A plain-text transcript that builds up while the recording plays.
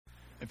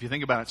If you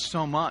think about it,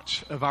 so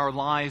much of our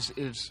lives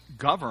is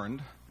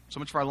governed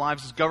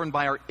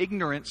by our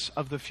ignorance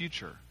of the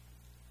future.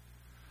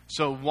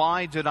 So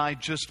why did I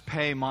just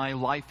pay my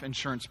life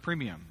insurance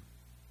premium?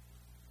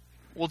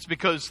 Well, it's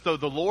because though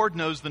the Lord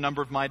knows the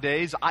number of my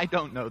days, I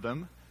don't know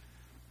them.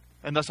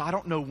 And thus I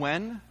don't know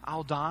when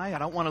I'll die. I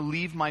don't want to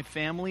leave my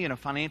family in a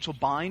financial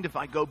bind if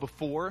I go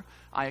before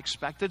I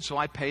expected, so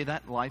I pay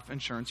that life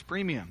insurance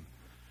premium.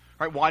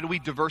 Right? Why do we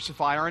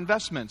diversify our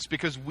investments?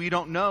 Because we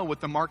don't know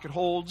what the market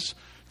holds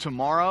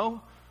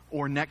tomorrow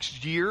or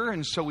next year,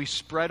 and so we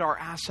spread our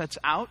assets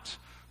out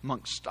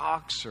amongst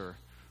stocks or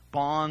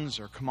bonds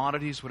or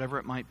commodities, whatever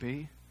it might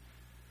be.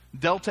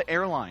 Delta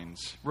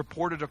Airlines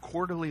reported a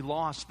quarterly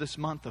loss this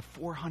month of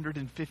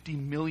 $450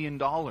 million.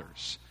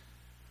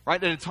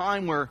 Right? At a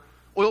time where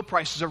oil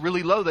prices are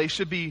really low, they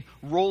should be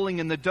rolling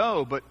in the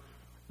dough. But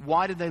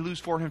why did they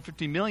lose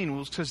 $450 million?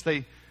 Well, it's because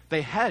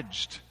they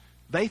hedged.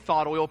 They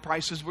thought oil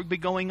prices would be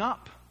going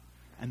up.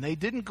 And they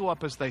didn't go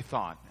up as they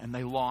thought. And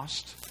they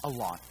lost a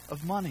lot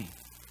of money.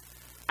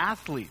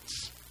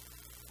 Athletes.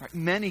 Right?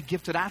 Many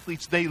gifted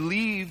athletes, they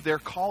leave their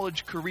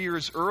college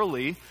careers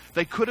early.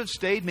 They could have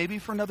stayed maybe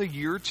for another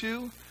year or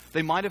two.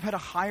 They might have had a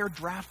higher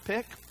draft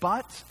pick,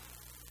 but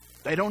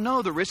they don't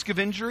know. The risk of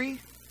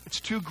injury, it's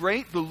too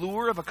great. The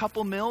lure of a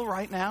couple mil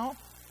right now,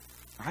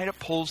 right, it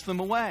pulls them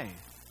away.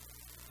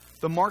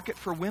 The market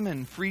for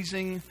women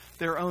freezing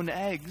their own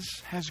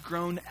eggs has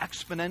grown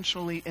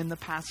exponentially in the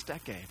past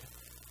decade.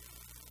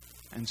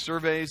 And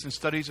surveys and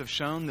studies have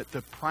shown that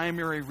the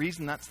primary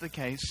reason that's the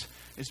case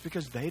is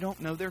because they don't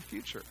know their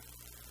future.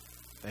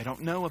 They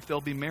don't know if they'll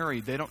be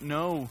married. They don't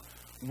know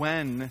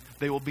when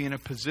they will be in a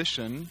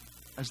position,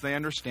 as they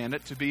understand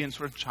it, to be in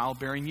sort of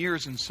childbearing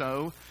years. And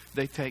so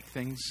they take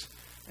things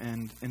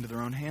into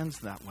their own hands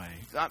that way.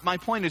 My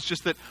point is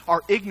just that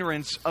our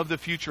ignorance of the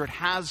future, it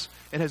has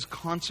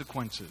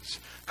consequences.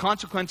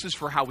 Consequences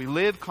for how we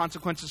live,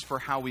 consequences for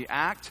how we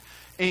act,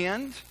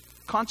 and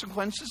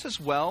consequences as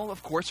well,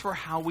 of course, for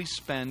how we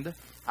spend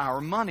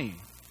our money.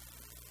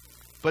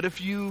 But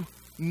if you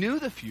knew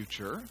the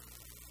future,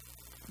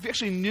 if you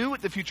actually knew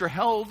what the future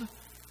held,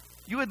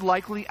 you would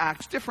likely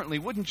act differently,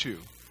 wouldn't you?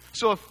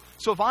 So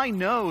if I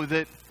know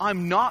that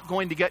I'm not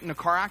going to get in a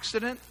car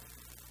accident,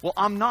 well,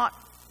 I'm not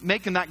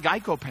making that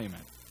Geico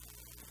payment.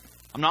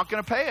 I'm not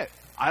going to pay it.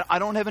 I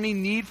don't have any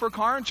need for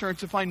car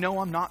insurance if I know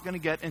I'm not going to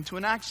get into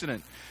an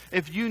accident.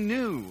 If you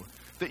knew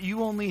that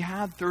you only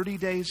had 30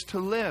 days to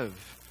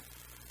live,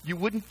 you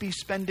wouldn't be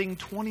spending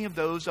 20 of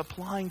those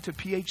applying to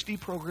PhD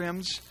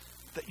programs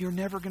that you're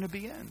never going to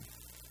be in.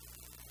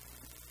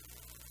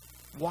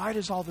 Why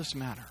does all this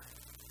matter?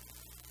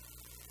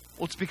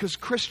 Well, it's because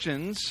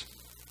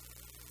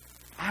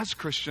as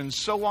Christians,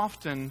 so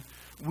often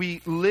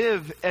we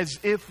live as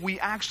if we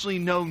actually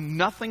know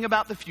nothing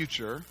about the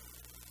future,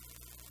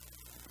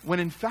 when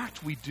in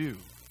fact we do.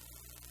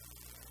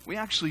 We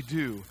actually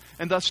do.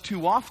 And thus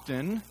too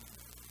often,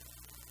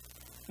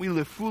 we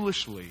live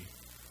foolishly.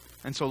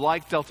 And so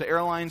like Delta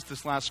Airlines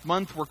this last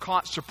month, we're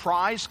caught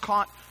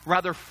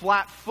rather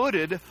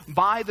flat-footed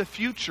by the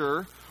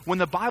future when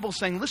the Bible's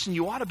saying, listen,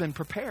 you ought to have been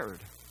prepared.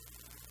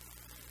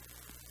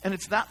 And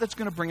it's that's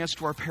going to bring us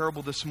to our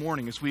parable this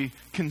morning as we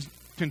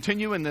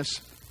continue in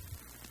this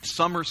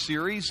summer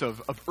series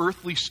of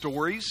earthly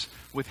stories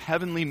with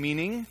heavenly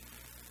meaning.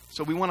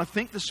 So we want to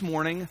think this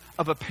morning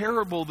of a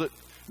parable that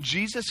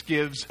Jesus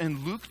gives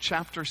in Luke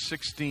chapter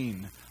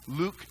 16.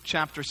 Luke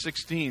chapter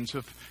 16. So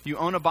if you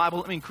own a Bible,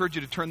 let me encourage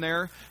you to turn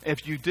there.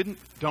 If you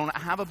don't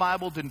have a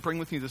Bible, didn't bring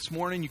with you this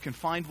morning, you can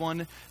find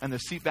one in the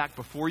seat back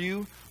before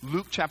you.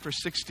 Luke chapter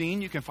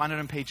 16, you can find it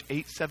on page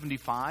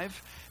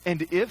 875.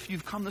 And if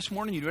you've come this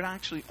morning, you don't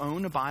actually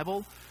own a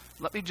Bible,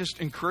 let me just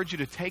encourage you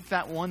to take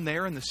that one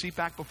there in the seat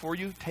back before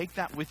you. Take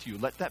that with you.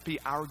 Let that be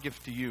our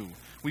gift to you.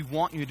 We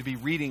want you to be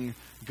reading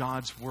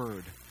God's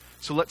Word.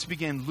 So let's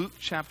begin Luke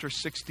chapter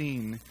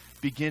 16,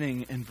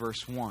 beginning in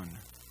verse 1.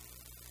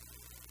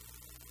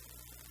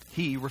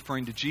 He,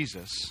 referring to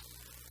Jesus,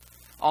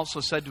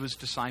 also said to his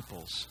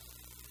disciples,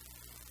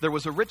 there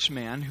was a rich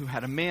man who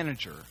had a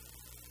manager,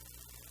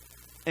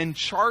 and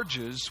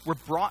charges were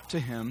brought to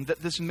him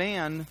that this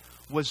man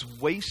was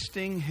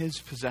wasting his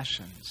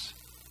possessions.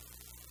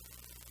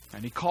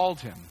 And he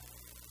called him,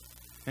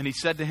 and he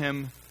said to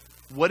him,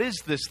 what is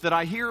this that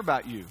I hear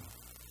about you?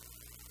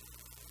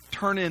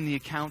 Turn in the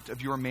account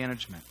of your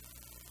management,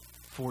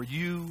 for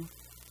you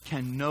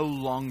can no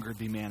longer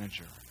be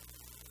manager.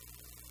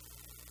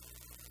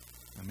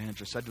 The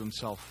manager said to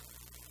himself,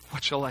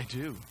 what shall I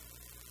do?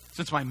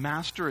 Since my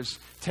master is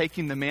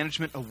taking the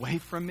management away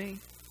from me,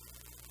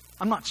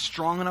 I'm not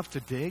strong enough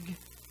to dig.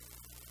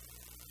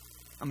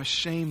 I'm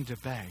ashamed to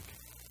beg.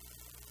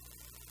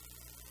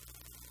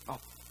 Oh,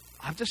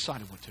 I've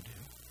decided what to do,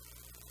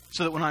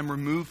 so that when I'm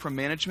removed from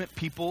management,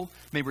 people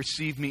may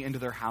receive me into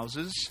their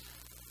houses.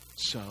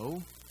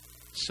 So,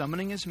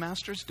 summoning his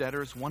master's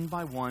debtors one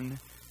by one,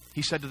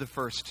 he said to the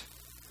first,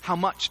 how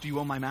much do you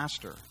owe my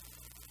master?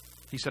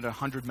 He said,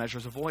 100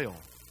 measures of oil.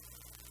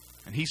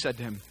 And he said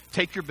to him,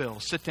 take your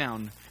bill, sit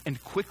down,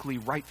 and quickly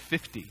write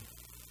 50.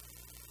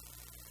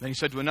 Then he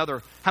said to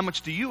another, how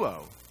much do you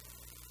owe?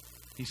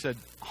 He said,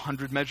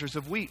 100 measures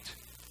of wheat.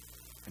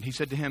 And he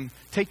said to him,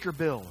 take your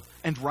bill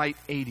and write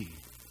 80.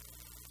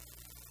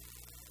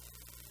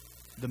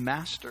 The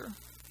master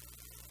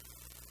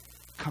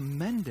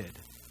commended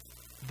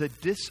the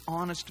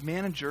dishonest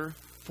manager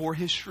for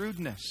his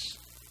shrewdness.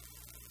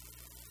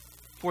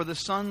 For the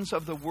sons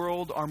of the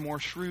world are more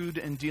shrewd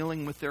in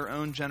dealing with their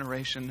own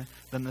generation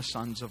than the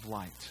sons of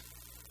light.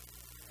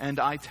 And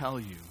I tell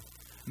you,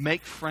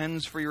 make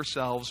friends for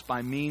yourselves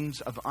by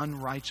means of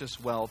unrighteous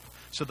wealth,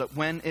 so that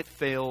when it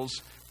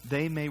fails,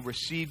 they may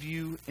receive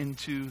you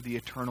into the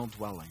eternal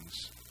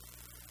dwellings.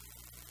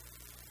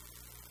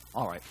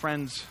 All right,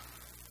 friends,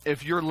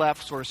 if you're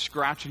left sort of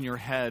scratching your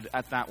head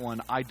at that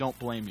one, I don't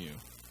blame you.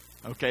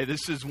 Okay,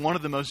 this is one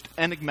of the most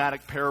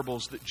enigmatic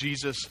parables that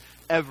Jesus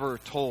ever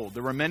told.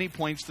 There were many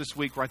points this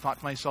week where I thought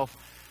to myself,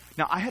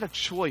 now I had a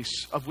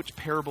choice of which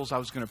parables I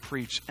was going to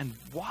preach, and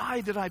why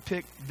did I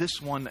pick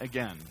this one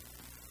again?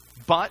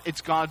 But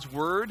it's God's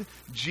word,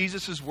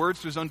 Jesus' words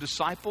to his own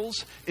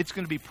disciples. It's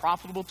going to be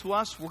profitable to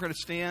us. We're going to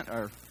stand,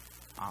 or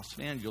I'll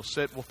stand, you'll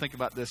sit, we'll think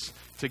about this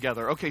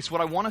together. Okay, so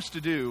what I want us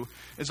to do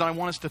is I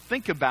want us to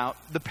think about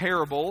the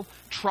parable,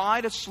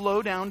 try to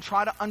slow down,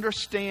 try to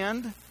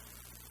understand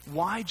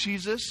why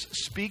Jesus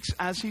speaks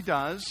as he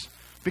does.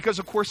 Because,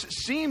 of course, it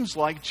seems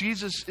like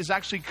Jesus is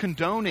actually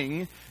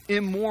condoning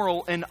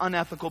immoral and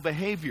unethical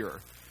behavior.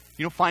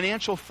 You know,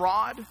 financial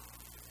fraud,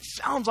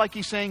 sounds like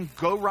he's saying,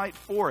 go right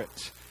for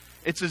it.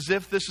 It's as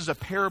if this is a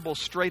parable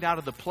straight out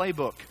of the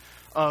playbook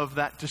of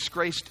that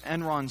disgraced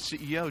Enron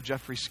CEO,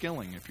 Jeffrey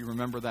Skilling, if you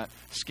remember that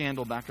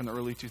scandal back in the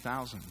early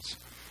 2000s.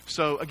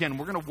 So, again,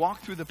 we're going to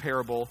walk through the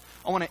parable.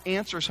 I want to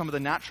answer some of the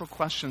natural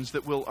questions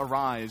that will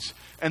arise.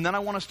 And then I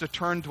want us to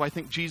turn to, I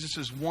think,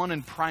 Jesus' one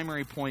and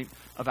primary point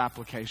of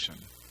application.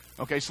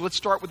 Okay, so let's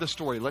start with the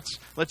story.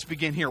 Let's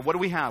begin here. What do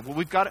we have? Well,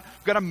 we've got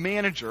a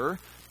manager,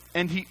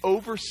 and he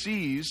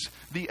oversees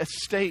the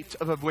estate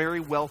of a very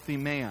wealthy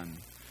man.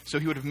 So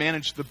he would have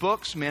managed the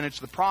books,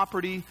 managed the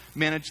property,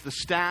 managed the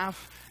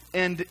staff,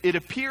 and it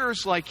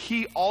appears like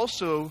he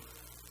also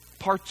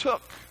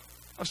partook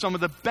of some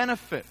of the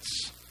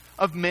benefits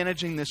of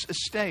managing this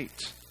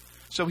estate.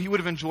 So he would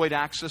have enjoyed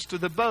access to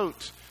the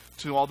boat,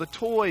 to all the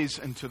toys,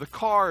 and to the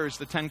cars,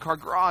 the 10-car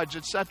garage,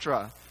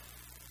 etc.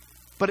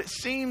 But it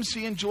seems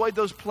he enjoyed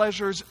those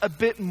pleasures a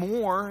bit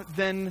more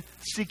than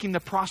seeking the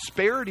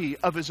prosperity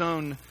of his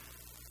own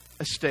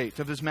estate,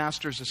 of his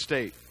master's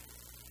estate.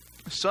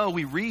 So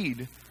we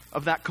read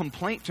of that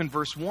complaint in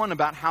verse 1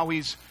 about how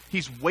he's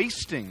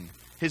wasting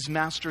his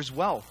master's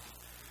wealth.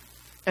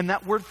 And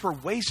that word for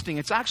wasting,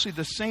 it's actually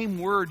the same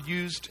word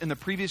used in the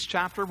previous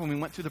chapter when we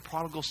went through the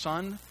prodigal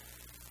son.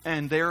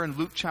 And there in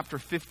Luke chapter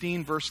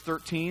 15, verse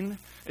 13,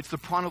 it's the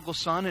prodigal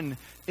son, and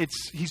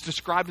he's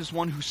described as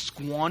one who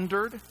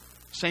squandered,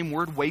 same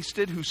word,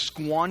 wasted, who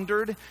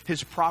squandered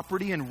his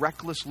property in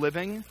reckless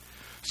living.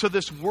 So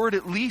this word,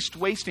 at least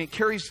wasting, it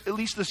carries at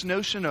least this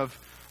notion of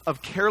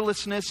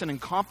carelessness and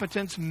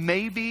incompetence,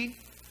 maybe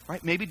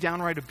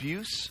downright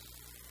abuse.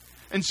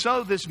 And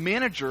so this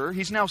manager,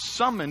 he's now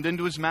summoned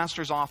into his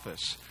master's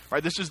office.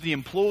 Right? This is the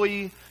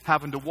employee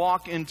having to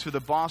walk into the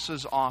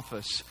boss's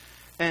office.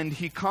 And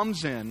he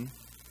comes in,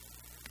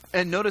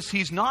 and notice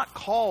he's not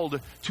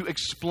called to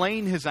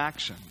explain his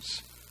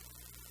actions.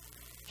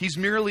 He's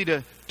merely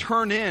to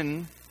turn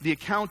in the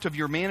account of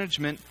your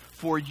management,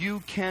 for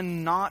you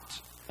cannot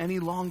any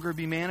longer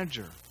be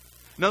manager.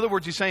 In other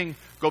words, he's saying,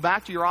 go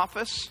back to your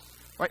office,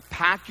 right?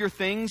 Pack your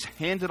things,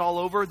 hand it all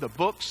over, the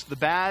books, the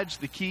badge,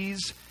 the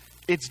keys.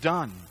 It's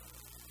done.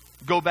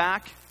 Go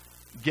back,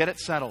 get it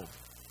settled.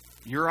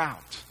 You're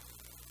out.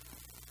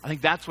 I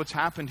think that's what's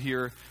happened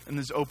here in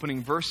these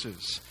opening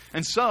verses.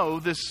 And so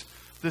this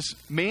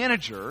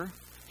manager,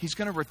 he's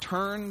going to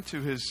return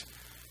to his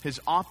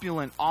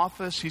opulent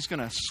office. He's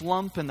going to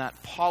slump in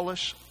that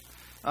posh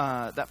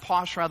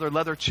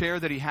leather chair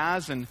that he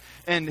has, and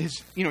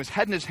his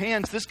head in his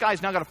hands. This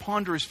guy's now got to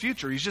ponder his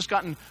future. He's just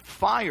gotten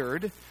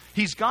fired.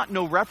 He's got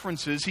no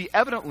references. He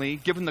evidently,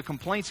 given the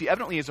complaints, he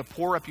evidently has a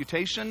poor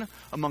reputation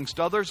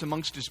amongst others,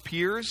 amongst his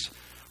peers.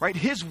 Right?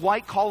 His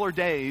white-collar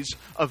days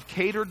of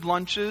catered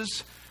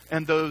lunches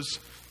and those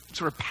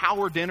sort of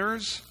power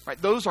dinners, right?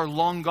 Those are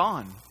long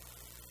gone.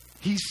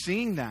 He's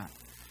seeing that.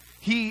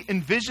 He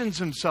envisions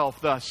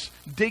himself thus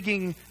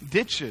digging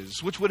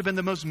ditches, which would have been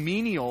the most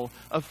menial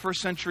of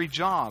first century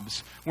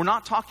jobs. We're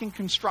not talking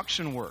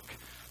construction work.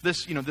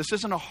 This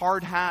isn't a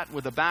hard hat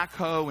with a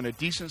backhoe and a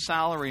decent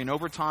salary and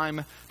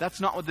overtime.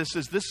 That's not what this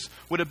is. This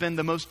would have been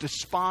the most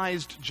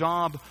despised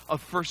job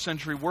of first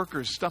century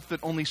workers, stuff that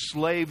only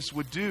slaves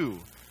would do.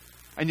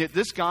 And yet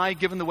this guy,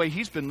 given the way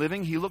he's been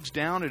living, he looks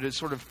down at his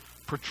sort of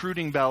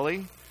protruding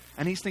belly,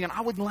 and he's thinking,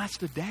 I wouldn't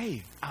last a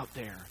day out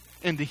there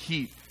in the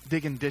heat,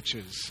 digging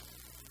ditches.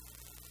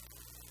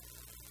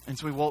 And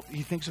so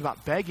he thinks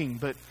about begging,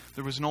 but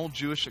there was an old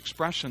Jewish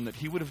expression that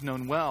he would have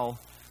known well,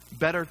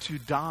 better to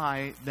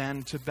die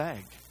than to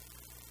beg.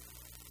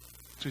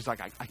 So he's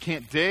like, I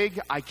can't dig,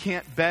 I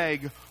can't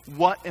beg,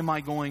 what am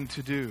I going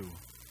to do?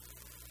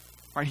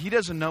 Right? He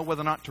doesn't know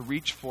whether or not to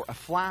reach for a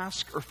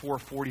flask or for a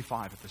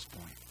 45 at this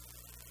point.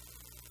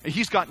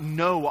 He's got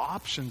no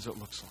options, it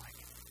looks like.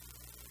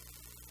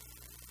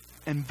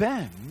 And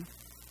then,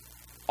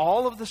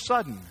 all of a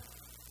sudden,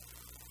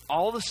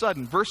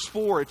 verse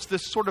 4, it's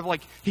this sort of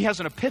like he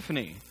has an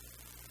epiphany.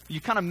 You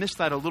kind of miss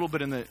that a little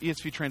bit in the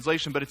ESV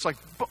translation, but it's like,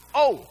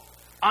 oh,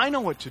 I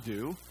know what to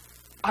do.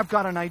 I've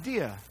got an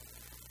idea.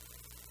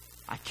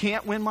 I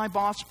can't win my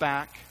boss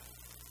back,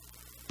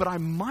 but I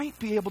might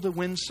be able to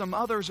win some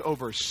others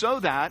over so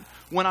that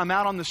when I'm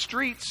out on the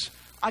streets,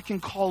 I can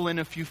call in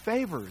a few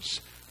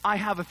favors. I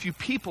have a few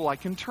people I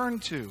can turn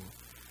to.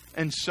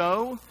 And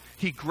so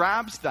he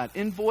grabs that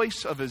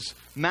invoice of his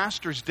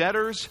master's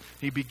debtors.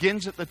 He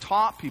begins at the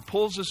top. He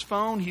pulls his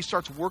phone. He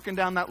starts working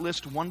down that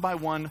list one by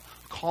one,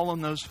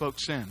 calling those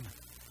folks in.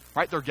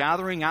 Right? They're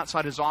gathering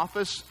outside his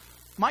office.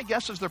 My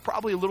guess is they're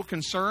probably a little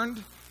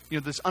concerned.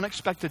 This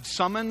unexpected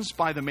summons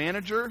by the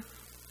manager.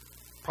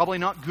 Probably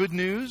not good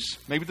news.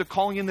 Maybe they're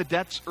calling in the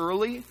debts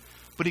early.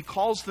 But he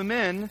calls them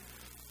in.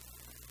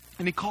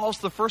 And he calls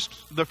the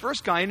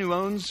first guy in who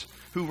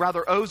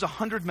owes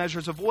 100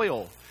 measures of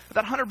oil.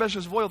 That 100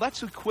 measures of oil,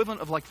 that's the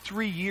equivalent of like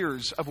 3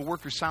 years of a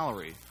worker's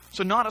salary.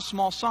 So not a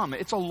small sum.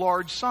 It's a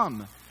large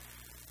sum.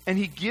 And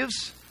he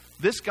gives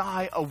this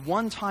guy a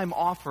one-time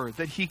offer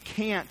that he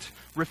can't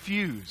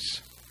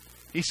refuse.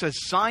 He says,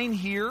 sign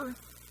here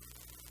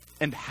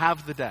and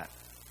have the debt.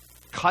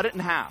 Cut it in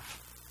half.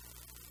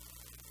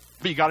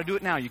 But you got to do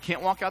it now. You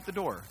can't walk out the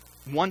door.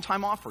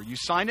 One-time offer. You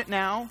sign it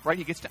now, right?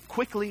 He gets down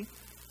quickly.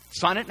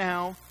 Sign it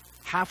now.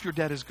 Half your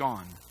debt is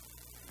gone.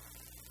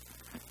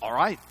 All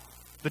right.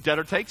 The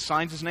debtor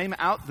signs his name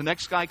out. The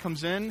next guy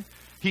comes in.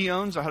 He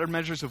owns 100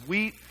 measures of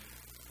wheat.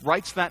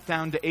 Writes that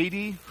down to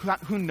 80.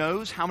 Who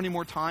knows how many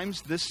more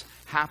times this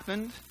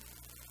happened?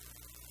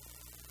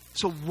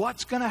 So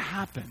what's going to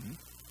happen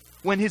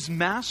when his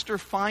master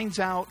finds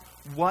out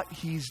what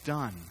he's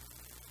done?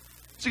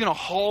 Is he going to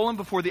haul him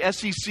before the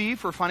SEC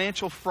for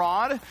financial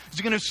fraud? Is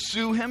he going to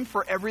sue him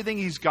for everything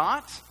he's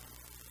got?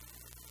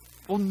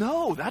 Well,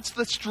 no, that's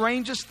the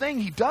strangest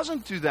thing. He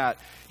doesn't do that.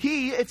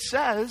 It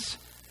says,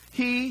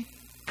 he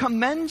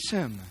commends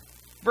him.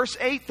 Verse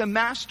 8, the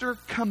master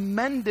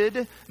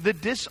commended the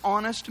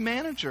dishonest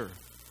manager.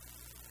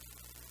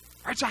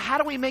 All right, so how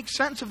do we make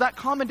sense of that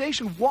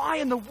commendation? Why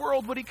in the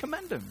world would he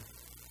commend him?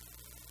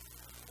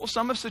 Well,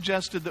 some have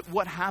suggested that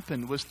what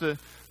happened was the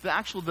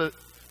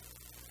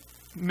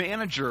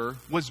manager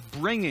was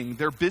bringing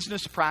their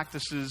business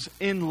practices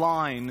in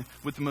line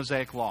with the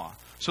Mosaic Law.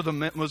 So the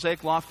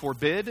Mosaic Law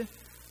forbid,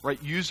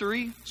 right,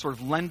 usury, sort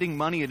of lending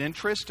money at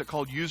interest,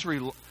 called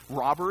usury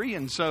robbery.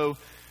 And so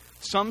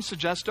some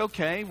suggest,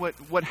 okay,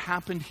 what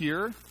happened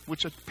here,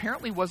 which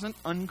apparently wasn't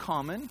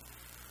uncommon,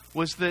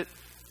 was that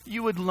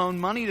you would loan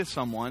money to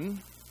someone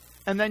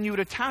and then you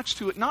would attach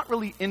to it not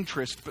really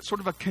interest, but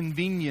sort of a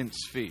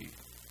convenience fee.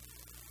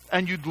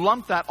 And you'd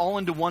lump that all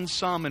into one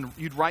sum and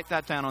you'd write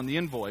that down on the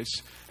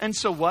invoice. And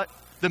so what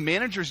the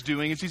manager's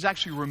doing is he's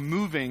actually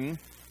removing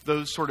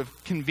those sort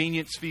of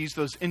convenience fees,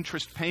 those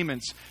interest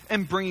payments,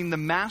 and bringing the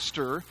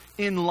master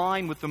in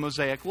line with the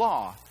Mosaic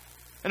Law.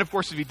 And of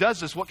course, if he does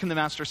this, what can the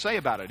master say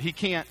about it? He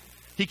can't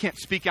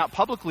speak out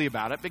publicly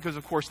about it because,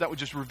 of course, that would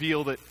just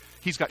reveal that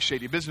he's got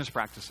shady business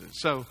practices.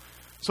 So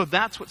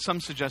that's what some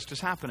suggest is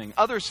happening.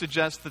 Others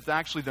suggest that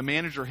actually the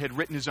manager had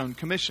written his own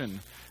commission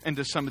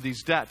into some of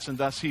these debts, and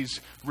thus he's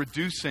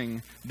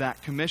reducing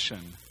that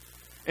commission.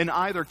 In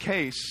either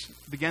case,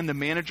 again, the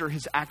manager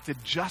has acted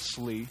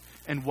justly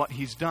in what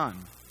he's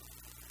done.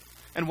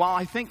 And while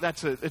I think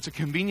it's a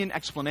convenient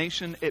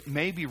explanation, it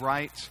may be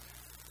right,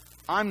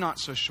 I'm not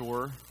so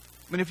sure.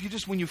 I mean,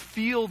 when you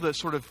feel the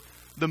sort of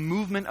the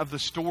movement of the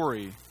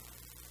story,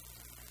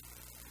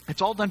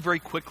 it's all done very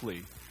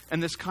quickly. In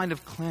this kind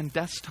of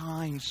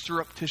clandestine,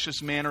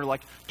 surreptitious manner,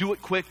 like do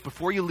it quick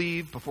before you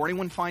leave, before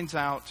anyone finds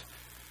out.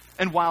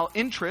 And while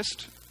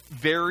interest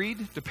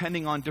varied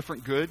depending on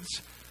different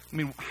goods, I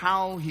mean,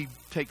 how he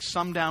takes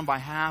some down by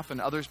half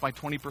and others by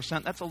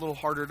 20%, that's a little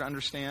harder to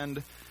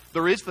understand.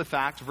 There is the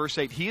fact, verse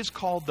 8, he is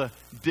called the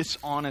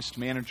dishonest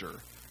manager.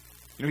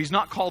 He's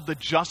not called the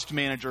just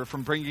manager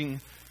from bringing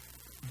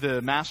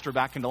the master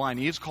back into line.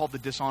 He is called the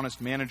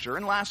dishonest manager.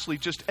 And lastly,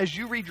 just as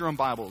you read your own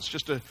Bibles,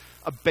 just a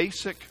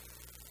basic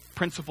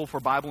principle for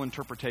Bible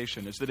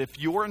interpretation is that if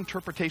your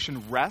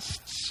interpretation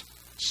rests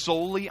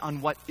solely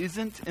on what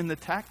isn't in the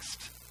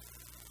text,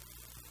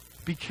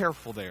 be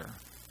careful there.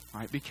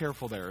 Right? Be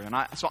careful there. And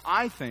so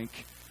I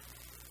think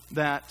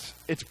that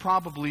it's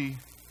probably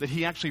that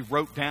he actually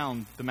wrote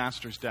down the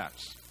master's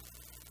debts.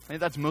 I think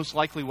that's most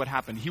likely what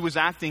happened. He was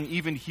acting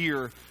even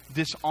here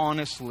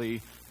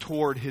dishonestly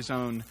toward his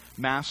own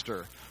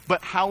master.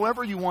 But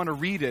however you want to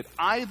read it,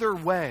 either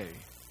way,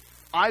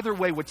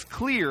 what's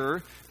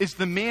clear is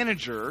the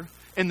manager,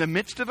 in the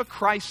midst of a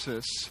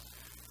crisis,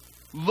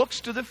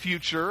 looks to the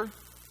future,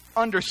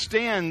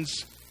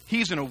 understands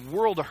he's in a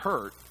world of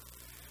hurt,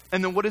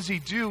 and then what does he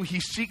do?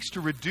 He seeks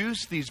to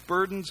reduce these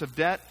burdens of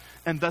debt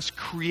and thus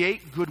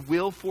create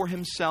goodwill for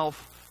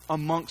himself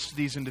amongst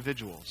these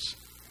individuals.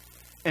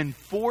 And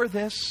for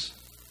this,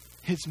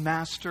 his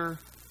master,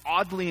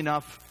 oddly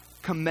enough,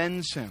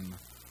 commends him.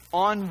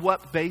 On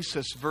what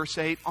basis? Verse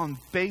 8, on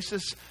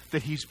basis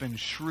that he's been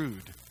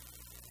shrewd.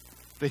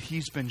 That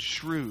he's been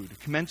shrewd.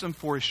 Commends him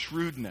for his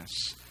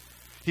shrewdness.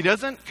 He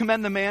doesn't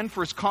commend the man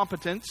for his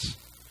competence.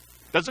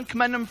 Doesn't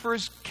commend him for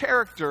his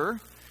character.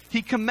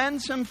 He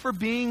commends him for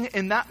being,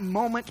 in that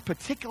moment,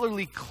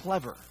 particularly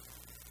clever.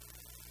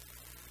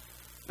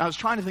 Now, I was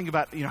trying to think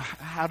about,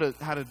 how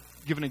to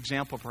give an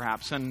example,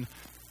 perhaps. And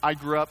I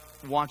grew up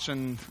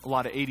watching a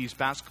lot of 80s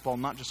basketball,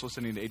 not just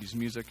listening to 80s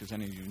music, as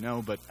any of you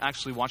know, but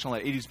actually watching a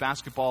lot of 80s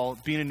basketball,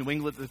 being in New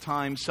England at the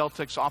time,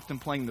 Celtics often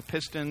playing the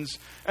Pistons,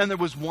 and there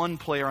was one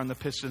player on the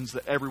Pistons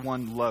that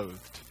everyone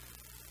loathed.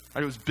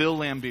 It was Bill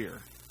Laimbeer.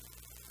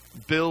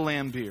 Bill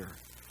Laimbeer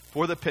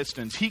for the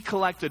Pistons. He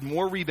collected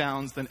more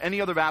rebounds than any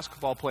other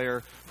basketball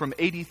player from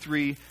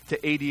 83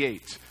 to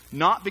 88.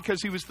 Not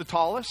because he was the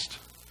tallest,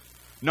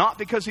 not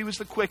because he was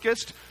the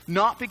quickest,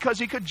 not because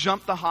he could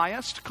jump the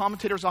highest.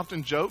 Commentators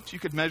often joked you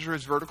could measure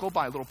his vertical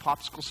by a little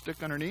popsicle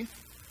stick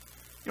underneath.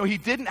 He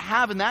didn't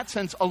have, in that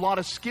sense, a lot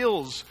of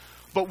skills.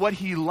 But what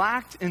he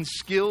lacked in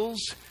skills,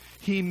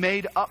 he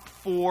made up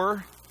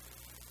for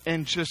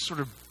in just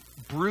sort of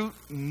brute,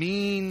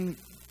 mean,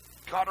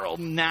 guttural,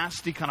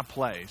 nasty kind of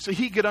play. So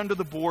he'd get under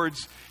the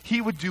boards.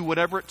 He would do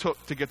whatever it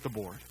took to get the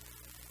board.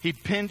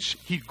 He'd pinch,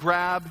 he'd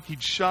grab,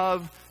 he'd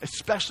shove,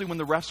 especially when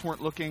the refs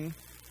weren't looking.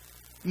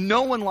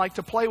 No one liked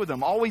to play with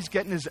him. Always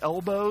getting his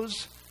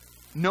elbows.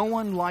 No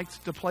one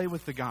liked to play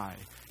with the guy.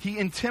 He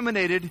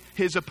intimidated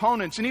his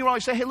opponents. And he would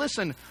always say, hey,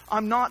 listen,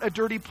 I'm not a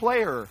dirty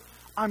player.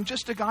 I'm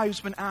just a guy who's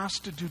been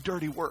asked to do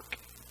dirty work.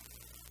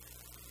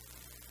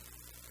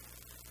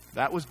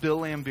 That was Bill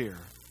Laimbeer.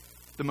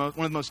 One of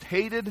the most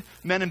hated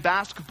men in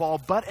basketball,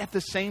 but at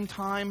the same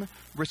time,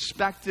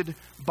 respected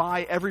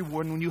by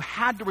everyone. When you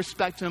had to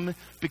respect him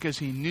because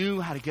he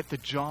knew how to get the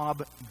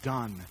job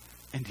done.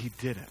 And he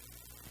did it.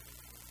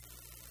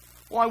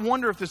 Well, I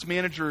wonder if this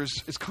manager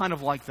is kind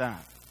of like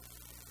that.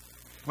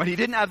 Well, he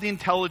didn't have the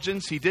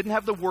intelligence, he didn't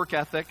have the work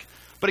ethic,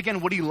 but again,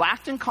 what he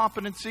lacked in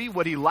competency,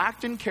 what he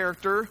lacked in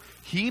character,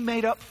 he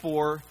made up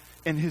for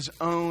in his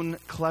own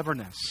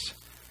cleverness.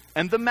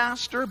 And the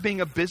master, being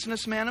a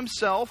businessman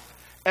himself,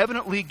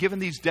 evidently given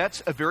these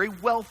debts, a very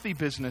wealthy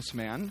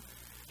businessman,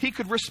 he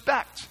could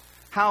respect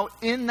how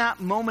in that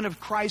moment of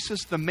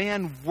crisis, the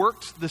man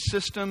worked the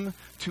system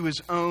to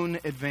his own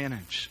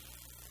advantage.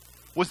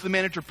 Was the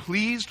manager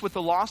pleased with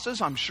the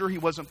losses? I'm sure he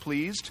wasn't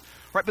pleased.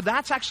 Right? But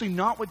that's actually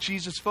not what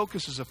Jesus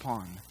focuses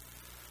upon.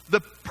 The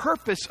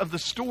purpose of the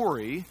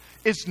story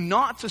is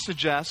not to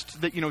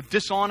suggest that,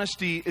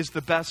 dishonesty is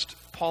the best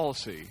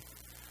policy.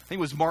 I think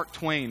it was Mark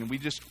Twain.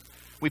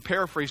 We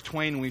paraphrase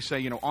Twain when we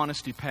say,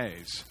 honesty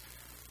pays.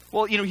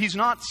 Well, he's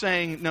not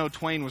saying, no,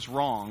 Twain was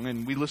wrong,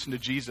 and we listen to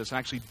Jesus, and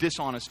actually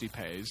dishonesty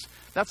pays.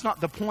 That's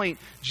not the point.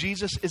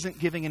 Jesus isn't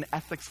giving an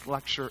ethics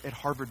lecture at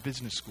Harvard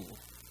Business School.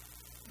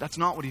 That's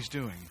not what he's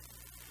doing.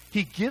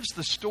 He gives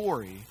the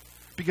story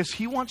because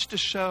he wants to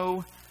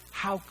show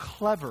how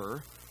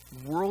clever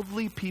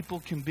worldly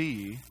people can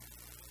be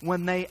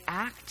when they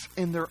act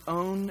in their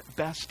own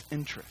best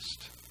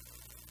interest.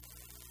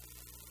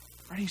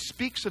 Right? He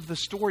speaks of the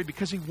story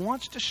because he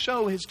wants to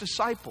show his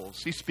disciples.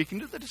 He's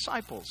speaking to the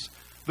disciples.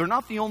 They're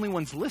not the only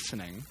ones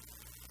listening.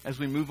 As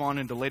we move on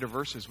into later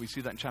verses, we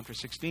see that in chapter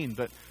 16.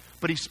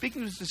 But he's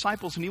speaking to his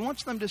disciples, and he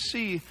wants them to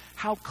see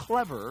how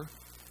clever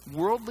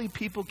worldly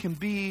people can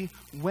be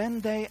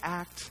when they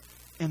act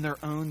in their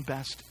own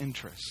best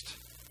interest.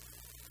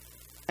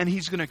 And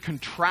he's going to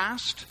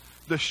contrast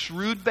the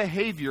shrewd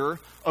behavior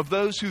of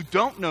those who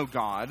don't know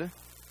God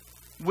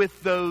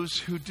with those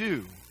who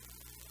do.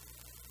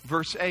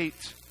 Verse 8,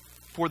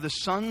 for the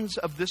sons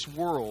of this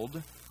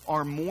world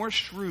are more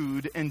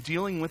shrewd in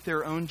dealing with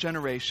their own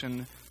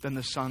generation than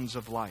the sons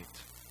of light.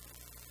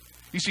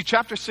 You see,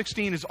 chapter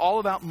 16 is all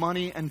about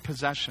money and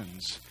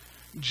possessions.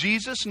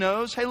 Jesus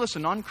knows, hey,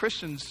 listen,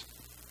 non-Christians,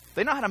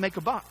 they know how to make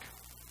a buck.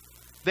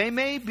 They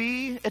may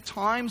be, at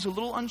times, a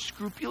little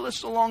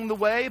unscrupulous along the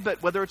way,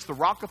 but whether it's the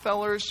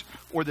Rockefellers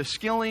or the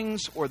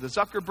Skillings or the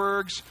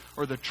Zuckerbergs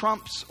or the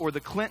Trumps or the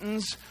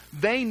Clintons,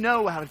 they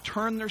know how to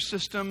turn their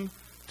system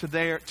to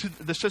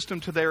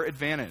their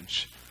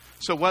advantage.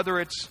 So whether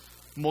it's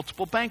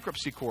multiple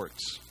bankruptcy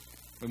courts,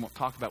 we won't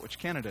talk about which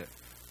candidate,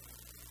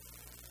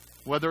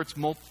 whether it's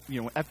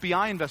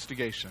FBI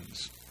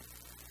investigations,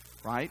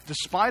 right?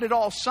 Despite it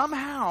all,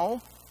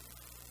 somehow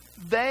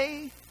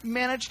they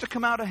manage to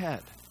come out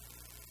ahead.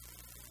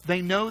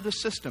 They know the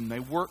system. They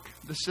work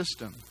the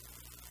system.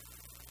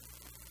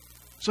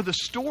 So the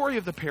story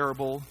of the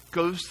parable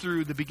goes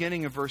through the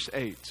beginning of verse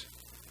 8.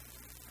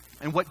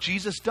 And what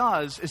Jesus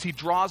does is he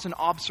draws an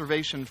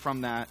observation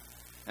from that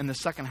in the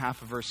second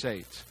half of verse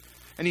 8.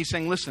 And he's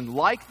saying, listen,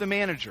 like the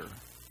manager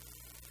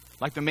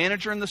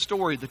in the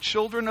story, the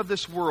children of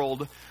this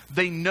world,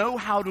 they know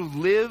how to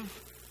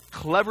live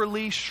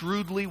cleverly,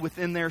 shrewdly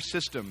within their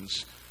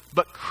systems.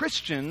 But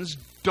Christians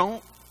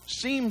don't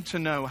seem to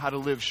know how to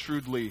live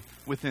shrewdly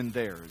within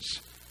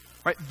theirs.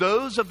 Right?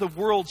 Those of the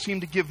world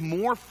seem to give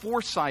more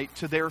foresight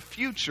to their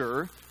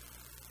future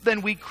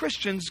than we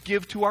Christians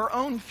give to our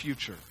own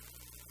future.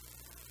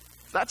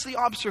 That's the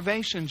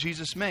observation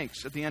Jesus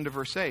makes at the end of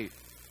verse 8.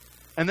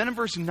 And then in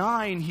verse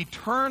 9, he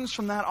turns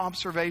from that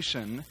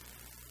observation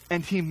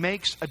and he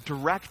makes a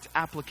direct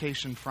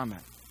application from it.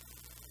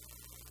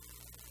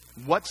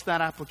 What's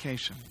that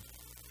application?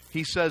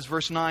 He says,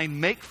 verse 9,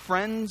 make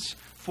friends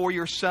for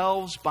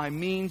yourselves by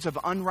means of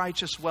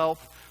unrighteous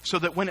wealth, so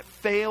that when it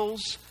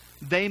fails,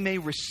 they may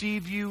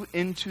receive you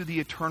into the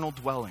eternal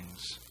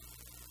dwellings.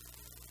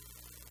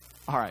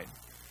 All right.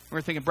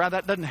 We're thinking, Brad,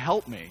 that doesn't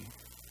help me.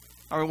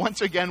 All right,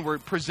 once again, we're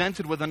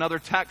presented with another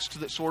text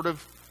that sort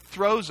of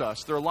throws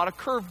us. There are a lot of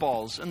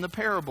curveballs in the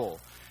parable.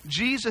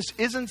 Jesus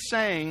isn't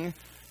saying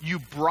you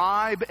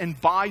bribe and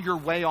buy your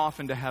way off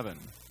into heaven.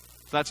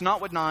 So that's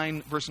not what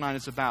verse 9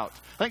 is about.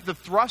 I think the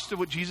thrust of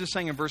what Jesus is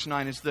saying in verse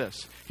 9 is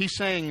this. He's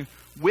saying,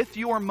 with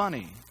your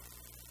money,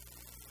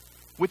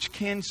 which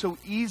can so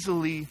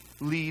easily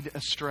lead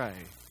astray,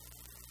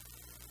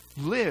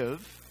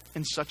 live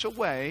in such a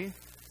way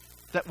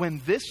that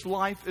when this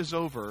life is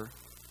over,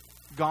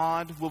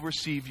 God will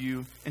receive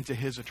you into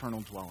his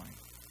eternal dwelling.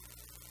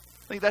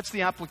 I think that's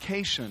the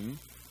application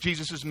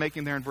Jesus is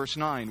making there in verse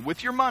 9.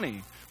 With your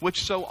money,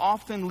 which so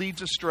often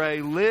leads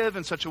astray, live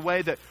in such a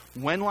way that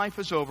when life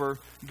is over,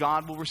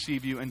 God will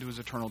receive you into his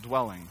eternal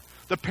dwelling.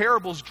 The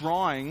parable's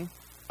drawing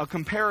a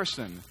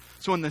comparison.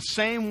 So in the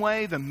same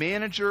way the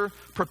manager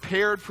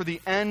prepared for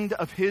the end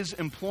of his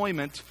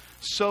employment,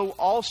 so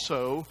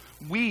also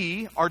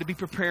we are to be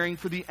preparing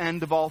for the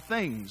end of all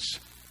things.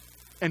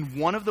 And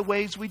one of the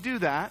ways we do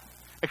that,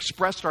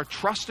 expressed our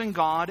trust in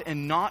God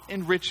and not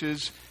in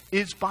riches,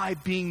 is by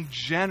being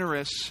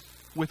generous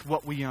with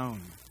what we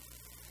own.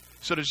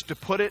 So just to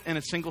put it in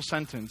a single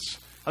sentence,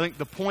 I think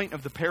the point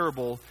of the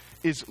parable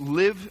is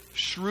live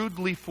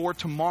shrewdly for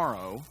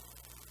tomorrow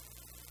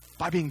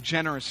by being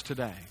generous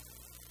today.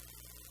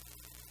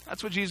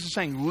 That's what Jesus is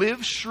saying.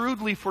 Live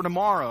shrewdly for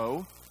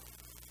tomorrow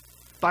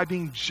by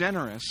being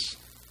generous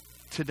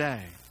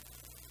today.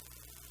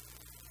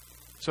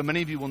 So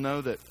many of you will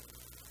know that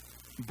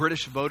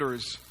British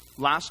voters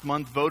last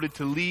month voted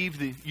to leave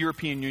the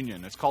European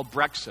Union. It's called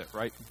Brexit,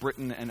 right?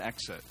 Britain and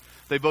exit.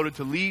 They voted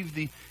to leave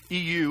the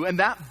EU, and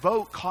that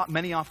vote caught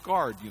many off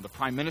guard. The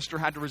Prime Minister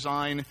had to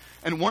resign,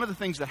 and one of the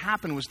things that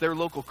happened was their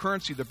local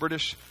currency, the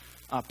British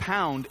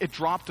pound, it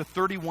dropped to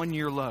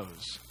 31-year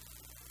lows.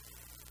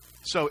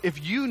 So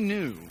if you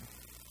knew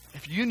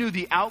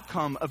the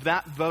outcome of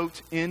that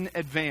vote in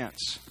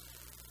advance,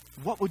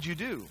 what would you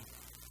do?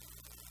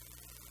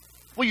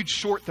 Well, you'd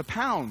short the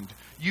pound.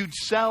 You'd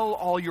sell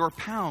all your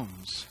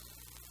pounds.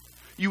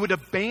 You would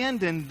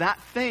abandon that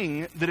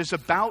thing that is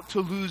about to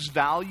lose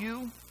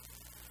value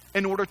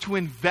in order to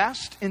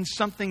invest in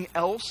something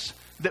else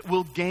that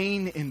will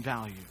gain in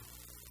value.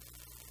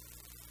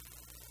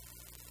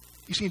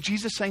 You see,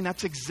 Jesus is saying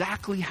that's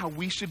exactly how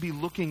we should be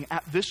looking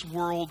at this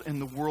world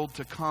and the world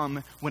to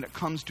come when it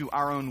comes to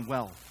our own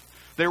wealth.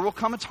 There will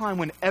come a time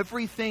when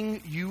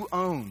everything you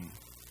own,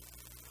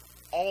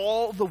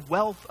 all the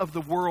wealth of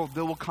the world,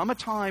 there will come a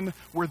time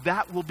where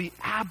that will be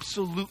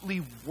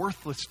absolutely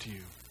worthless to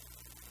you.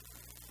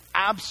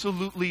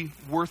 Absolutely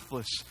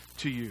worthless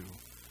to you.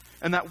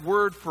 And that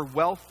word for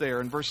wealth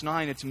there in verse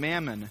 9, it's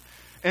mammon.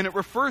 And it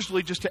refers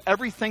really just to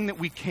everything that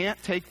we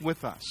can't take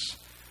with us.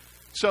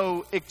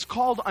 So it's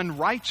called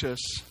unrighteous,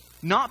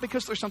 not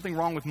because there's something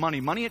wrong with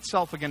money. Money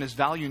itself, again, is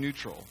value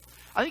neutral.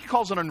 I think he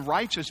calls it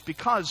unrighteous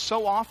because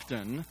so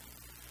often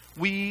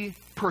we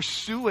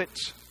pursue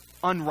it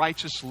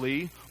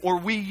unrighteously or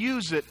we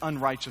use it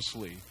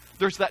unrighteously.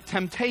 There's that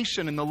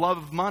temptation in the love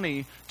of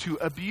money to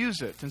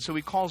abuse it. And so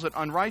he calls it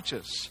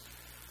unrighteous.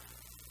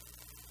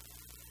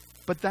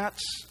 But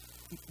that's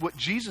what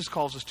Jesus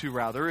calls us to,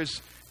 rather,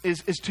 is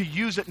to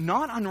use it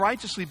not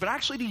unrighteously, but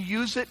actually to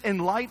use it in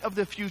light of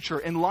the future,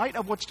 in light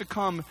of what's to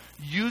come.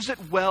 Use it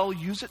well,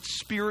 use it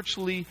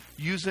spiritually,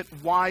 use it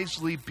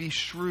wisely, be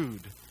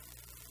shrewd.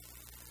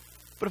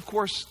 But of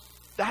course,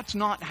 that's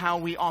not how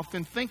we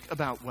often think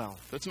about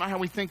wealth. That's not how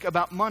we think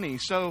about money.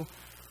 So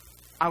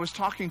I was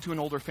talking to an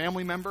older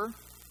family member.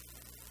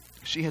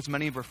 She has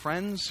many of her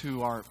friends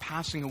who are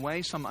passing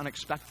away, some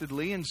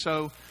unexpectedly, and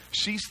so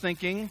she's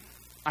thinking,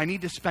 I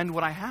need to spend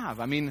what I have.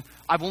 I mean,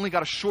 I've only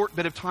got a short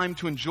bit of time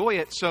to enjoy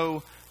it,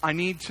 so I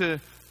need to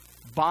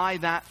buy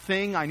that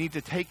thing. I need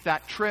to take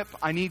that trip.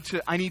 I need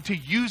to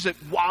use it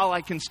while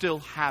I can still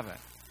have it.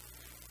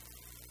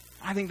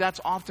 I think that's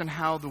often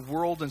how the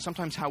world and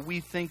sometimes how we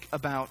think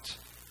about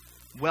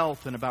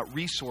wealth and about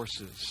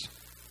resources.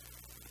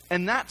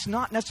 And that's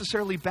not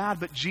necessarily bad,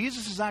 but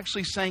Jesus is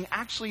actually saying,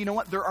 you know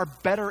what? There are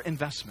better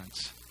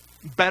investments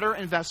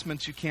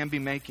you can be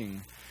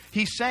making.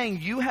 He's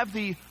saying you have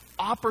the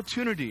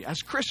opportunity,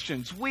 as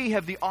Christians, we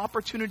have the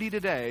opportunity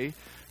today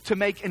to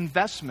make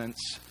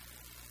investments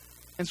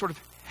in sort of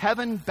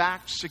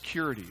heaven-backed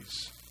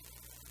securities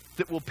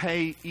that will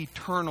pay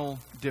eternal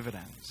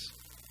dividends.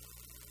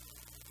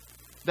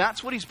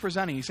 That's what he's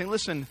presenting. He's saying,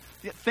 listen,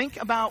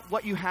 think about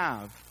what you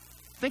have.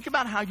 Think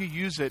about how you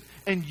use it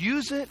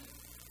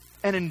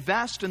and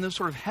invest in those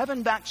sort of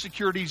heaven-backed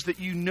securities that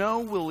you know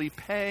will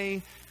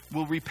pay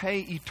will repay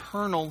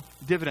eternal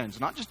dividends.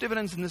 Not just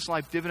dividends in this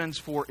life, dividends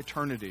for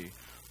eternity.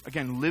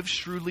 Again, live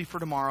shrewdly for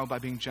tomorrow by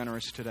being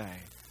generous today.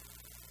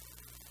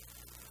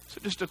 So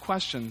just a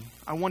question.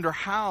 I wonder,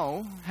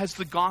 how has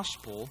the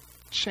gospel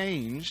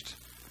changed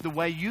the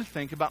way you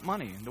think about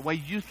money, the way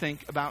you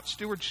think about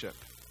stewardship?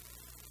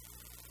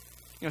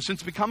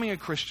 Since becoming a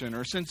Christian,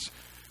 or since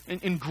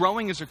in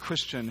growing as a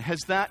Christian, has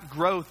that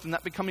growth and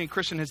that becoming a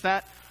Christian, has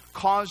that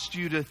caused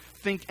you to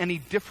think any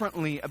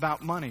differently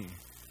about money?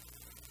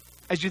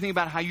 As you think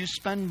about how you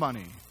spend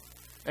money,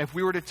 if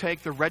we were to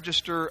take the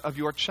register of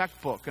your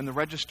checkbook and the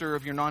register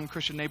of your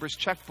non-Christian neighbor's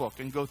checkbook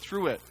and go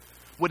through it,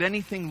 would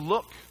anything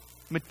look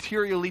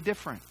materially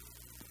different?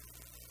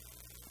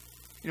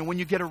 When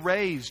you get a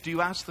raise, do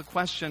you ask the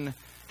question,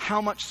 how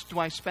much do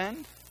I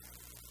spend?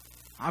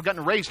 I've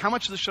gotten a raise. How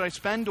much of this should I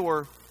spend,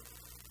 or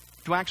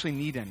do I actually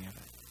need any of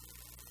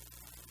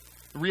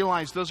it?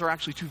 Realize those are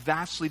actually two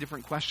vastly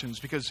different questions,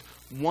 because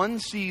one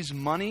sees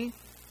money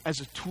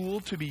as a tool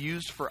to be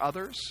used for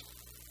others.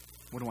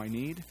 What do I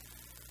need?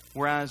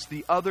 Whereas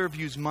the other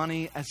views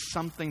money as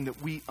something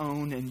that we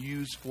own and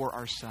use for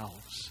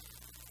ourselves.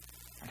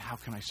 And how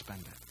can I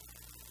spend it?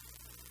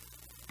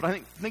 But I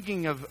think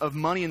thinking of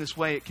money in this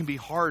way, it can be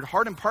hard.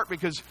 Hard in part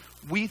because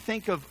we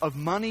think of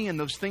money and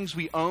those things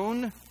we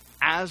own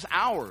as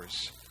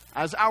ours.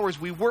 As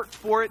ours. We worked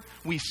for it.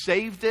 We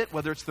saved it,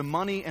 whether it's the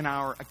money in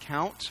our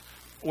account,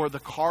 or the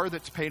car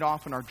that's paid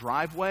off in our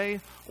driveway,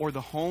 or the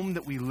home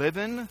that we live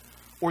in,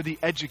 or the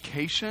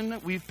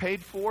education we've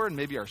paid for and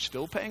maybe are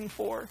still paying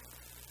for.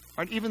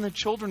 Right? Even the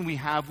children we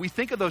have, we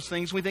think of those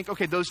things. We think,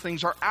 okay, those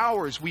things are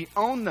ours. We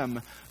own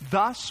them.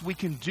 Thus, we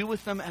can do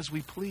with them as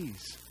we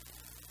please.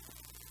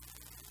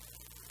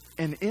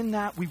 And in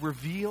that, we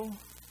reveal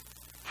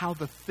how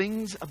the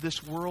things of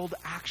this world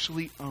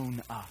actually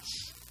own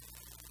us.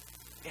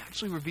 We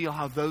actually reveal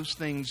how those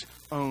things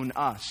own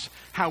us.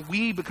 How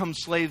we become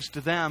slaves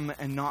to them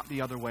and not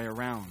the other way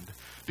around.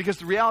 Because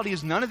the reality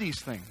is none of these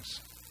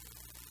things,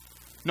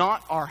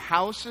 not our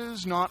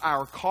houses, not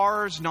our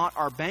cars, not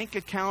our bank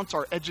accounts,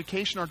 our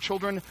education, our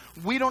children,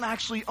 we don't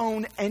actually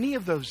own any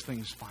of those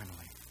things finally.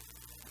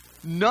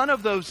 None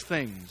of those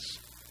things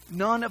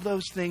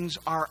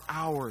are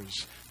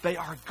ours. They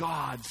are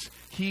God's.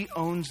 He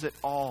owns it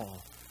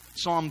all.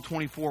 Psalm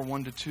 24,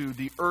 1-2,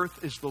 the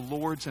earth is the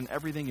Lord's and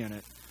everything in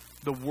it,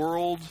 the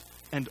world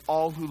and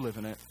all who live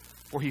in it,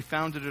 for He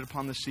founded it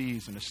upon the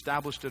seas and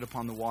established it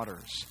upon the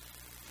waters.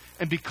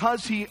 And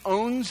because He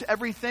owns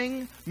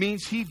everything,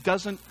 means He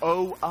doesn't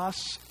owe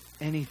us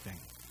anything.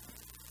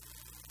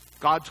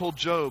 God told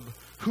Job,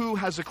 who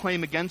has a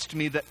claim against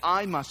me that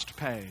I must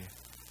pay?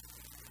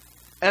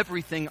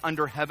 Everything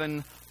under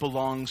heaven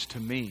belongs to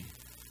me.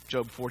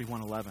 Job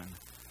 41:11.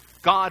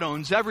 God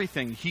owns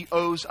everything. He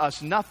owes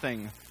us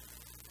nothing.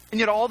 And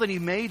yet all that He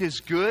made is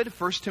good.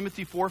 1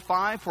 Timothy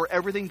 4:5, for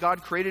everything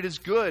God created is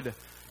good,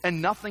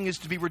 and nothing is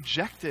to be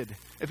rejected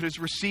if it is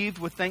received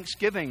with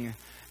thanksgiving.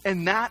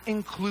 And that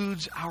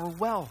includes our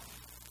wealth.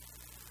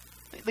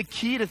 The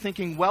key to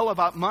thinking well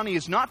about money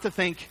is not to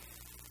think,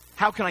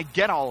 how can I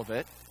get all of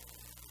it?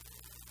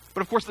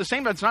 But of course, at the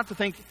same time, it's not to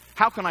think,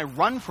 how can I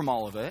run from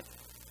all of it?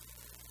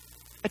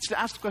 It's to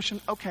ask the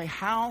question, okay,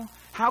 how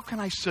can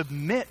I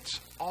submit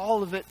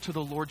all of it to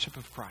the Lordship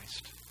of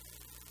Christ?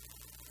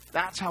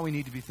 That's how we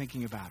need to be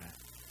thinking about it.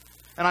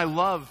 And I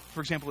love,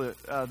 for example,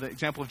 the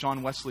example of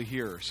John Wesley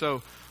here.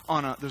 So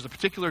there's a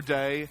particular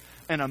day,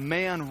 and a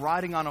man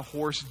riding on a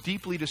horse,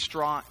 deeply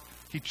distraught,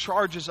 he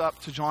charges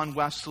up to John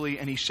Wesley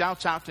and he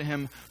shouts out to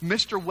him,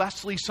 Mr.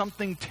 Wesley,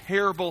 something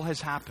terrible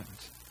has happened.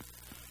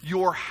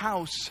 Your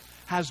house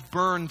has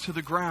burned to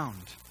the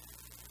ground.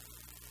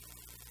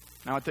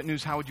 Now, at that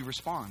news, how would you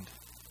respond?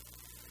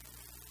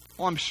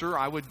 Well, I'm sure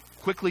I would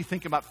quickly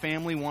think about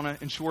family, want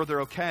to ensure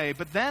they're okay.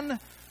 But then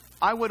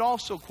I would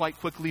also quite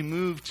quickly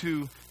move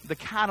to the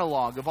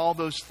catalog of all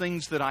those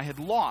things that I had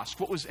lost.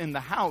 What was in the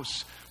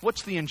house?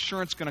 What's the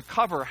insurance going to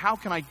cover? How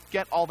can I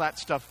get all that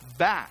stuff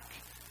back?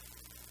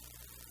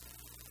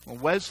 Well,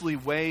 Wesley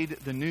weighed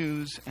the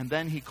news, and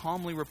then he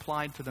calmly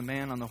replied to the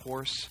man on the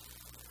horse,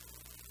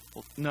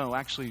 well, no,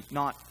 actually,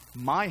 not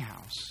my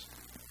house.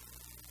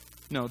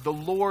 No, the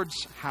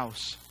Lord's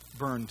house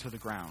burned to the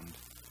ground.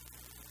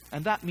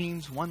 And that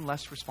means one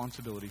less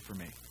responsibility for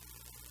me.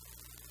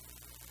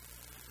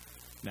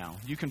 Now,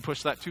 you can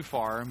push that too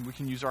far, and we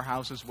can use our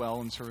house as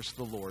well in service to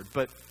the Lord.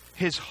 But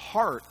his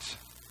heart,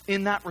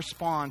 in that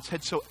response,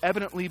 had so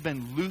evidently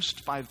been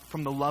loosed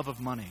from the love of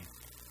money.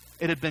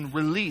 It had been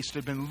released, it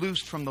had been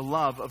loosed from the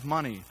love of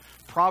money.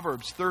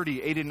 Proverbs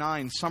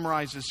 30:8-9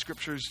 summarizes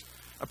Scripture's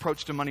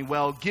approach to money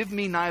well. Give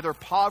me neither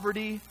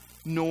poverty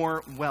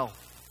nor wealth.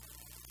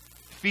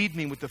 Feed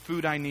me with the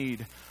food I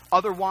need.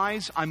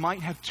 Otherwise, I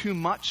might have too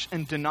much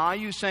and deny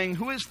you, saying,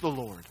 who is the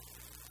Lord?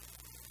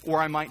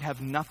 Or I might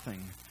have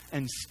nothing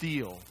and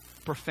steal,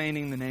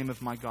 profaning the name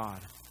of my God.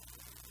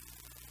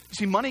 You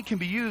see, money can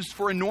be used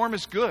for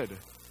enormous good,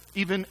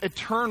 even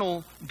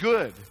eternal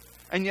good.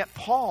 And yet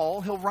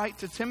Paul, he'll write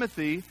to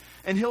Timothy,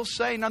 and he'll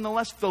say,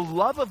 nonetheless, the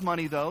love of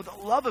money, though,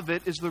 the love of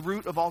it is the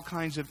root of all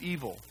kinds of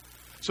evil.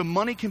 So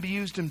money can be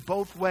used in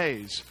both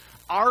ways.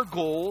 Our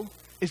goal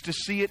is to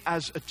see it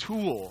as a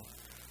tool,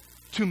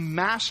 to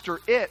master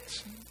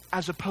it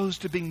as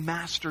opposed to being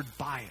mastered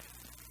by it.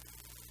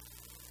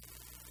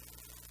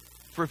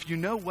 For if you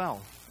know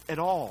wealth at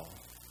all,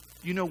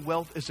 you know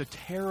wealth is a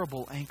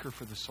terrible anchor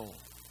for the soul.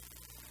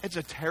 It's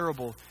a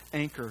terrible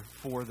anchor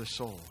for the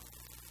soul.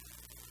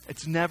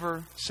 It's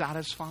never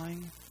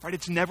satisfying, right?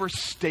 It's never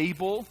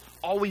stable,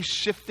 always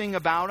shifting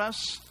about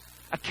us.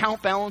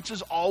 Account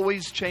balances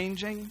always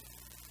changing.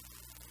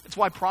 It's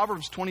why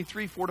Proverbs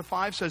 23,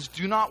 4-5 says,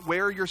 do not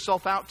wear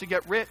yourself out to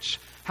get rich.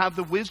 Have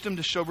the wisdom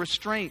to show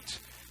restraint.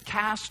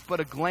 Cast but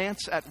a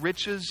glance at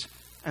riches,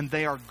 and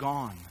they are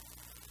gone.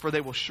 For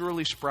they will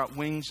surely sprout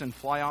wings and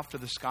fly off to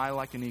the sky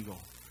like an eagle.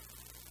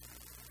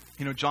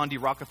 You know, John D.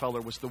 Rockefeller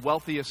was the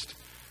wealthiest,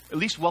 at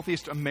least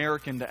wealthiest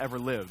American to ever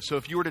live. So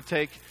if you were to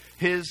take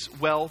his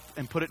wealth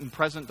and put it in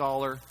present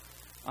dollar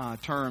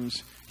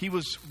terms, he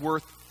was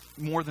worth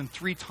more than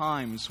 3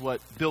 times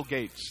what Bill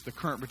Gates, the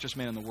current richest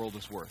man in the world,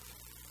 is worth.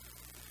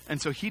 And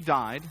so he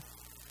died.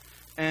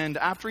 And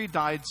after he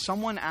died,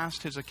 someone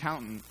asked his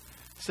accountant,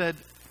 said,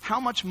 how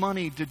much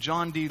money did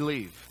John D.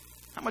 leave?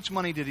 How much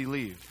money did he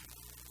leave?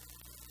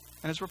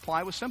 And his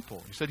reply was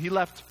simple. He said he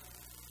left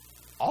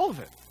all of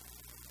it.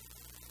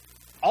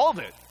 All of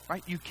it,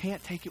 right? You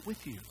can't take it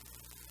with you.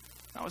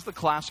 That was the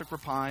classic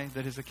reply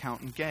that his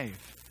accountant gave.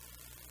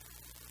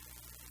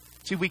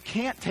 See, we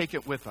can't take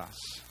it with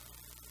us.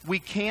 We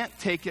can't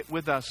take it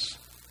with us,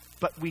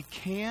 but we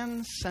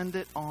can send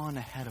it on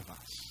ahead of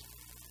us.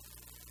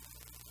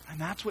 And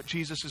that's what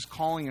Jesus is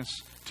calling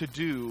us to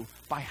do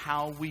by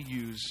how we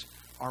use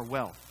our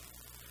wealth.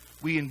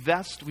 We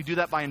do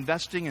that by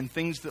investing in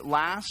things that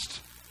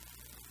last,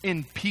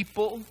 in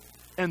people,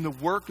 and the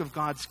work of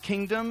God's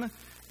kingdom,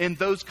 in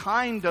those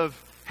kind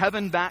of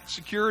heaven-backed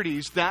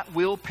securities that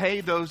will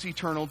pay those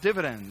eternal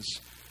dividends.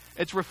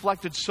 It's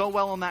reflected so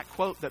well in that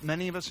quote that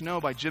many of us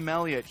know by Jim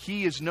Elliot.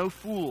 He is no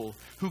fool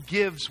who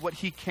gives what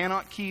he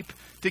cannot keep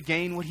to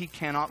gain what he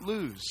cannot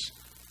lose.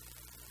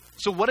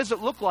 So what does it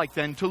look like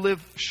then to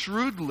live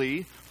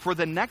shrewdly for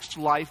the next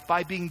life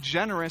by being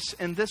generous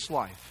in this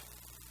life?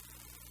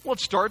 Well, it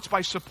starts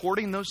by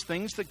supporting those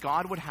things that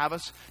God would have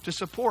us to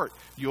support.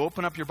 You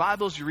open up your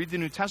Bibles, you read the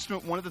New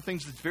Testament. One of the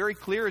things that's very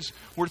clear is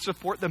we're to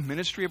support the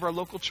ministry of our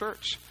local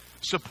church.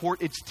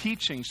 Support its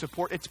teaching,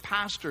 support its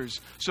pastors,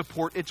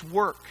 support its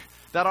work.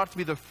 That ought to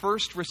be the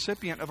first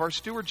recipient of our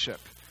stewardship.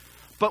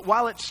 But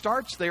while it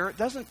starts there, it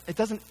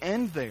doesn't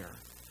end there.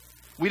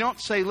 We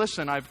don't say,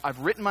 listen, I've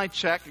written my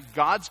check,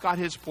 God's got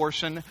his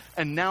portion,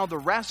 and now the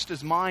rest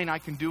is mine, I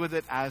can do with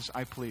it as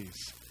I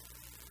please.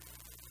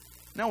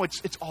 No,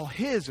 it's all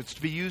his. It's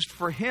to be used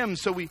for him.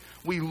 So we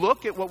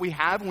look at what we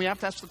have and we have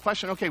to ask the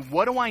question, okay,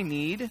 what do I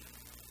need?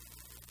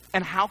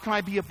 And how can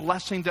I be a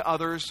blessing to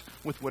others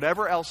with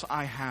whatever else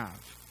I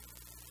have?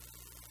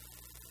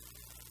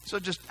 So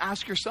just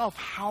ask yourself,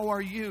 how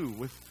are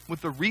you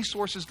with the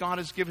resources God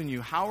has given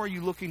you? How are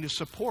you looking to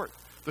support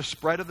the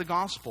spread of the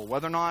gospel?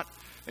 Whether or not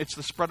it's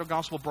the spread of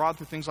gospel abroad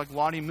through things like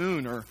Lottie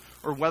Moon, or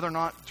whether or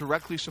not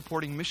directly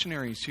supporting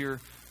missionaries here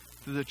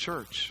through the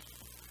church.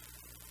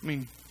 I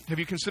mean, have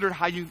you considered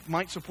how you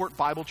might support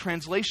Bible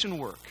translation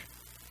work?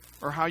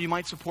 Or how you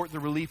might support the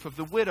relief of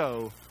the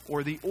widow,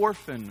 or the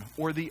orphan,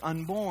 or the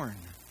unborn?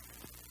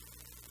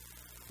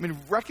 I mean,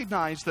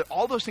 recognize that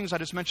all those things I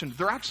just mentioned,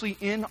 they're actually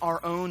in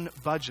our own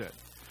budget.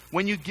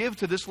 When you give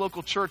to this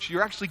local church,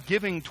 you're actually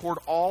giving toward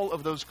all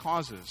of those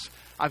causes.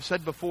 I've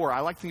said before, I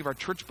like to think of our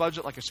church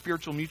budget like a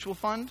spiritual mutual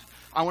fund.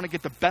 I want to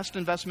get the best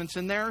investments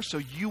in there, so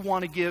you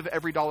want to give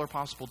every dollar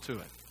possible to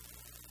it.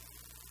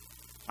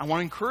 I want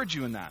to encourage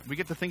you in that. We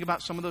get to think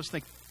about some of those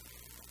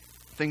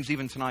things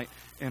even tonight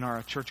in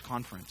our church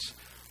conference.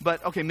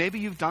 But, okay, maybe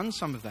you've done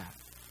some of that.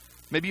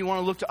 Maybe you want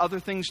to look to other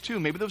things too.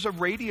 Maybe there's a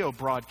radio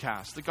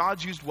broadcast that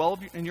God's used well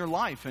in your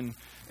life, and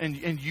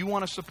you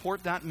want to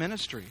support that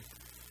ministry.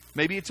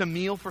 Maybe it's a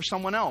meal for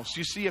someone else.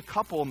 You see a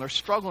couple and they're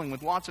struggling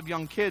with lots of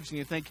young kids, and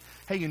you think,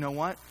 hey, you know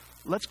what?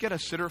 Let's get a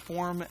sitter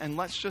for them, and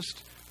let's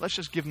just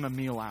give them a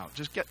meal out.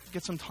 Just get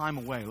some time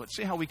away. Let's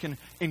see how we can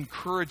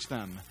encourage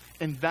them,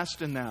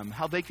 invest in them,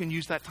 how they can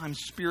use that time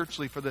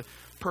spiritually for the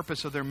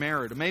purpose of their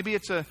merit. Maybe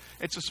it's a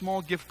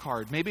small gift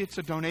card. Maybe it's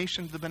a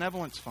donation to the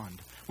benevolence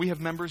fund. We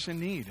have members in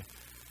need.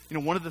 You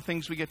know, one of the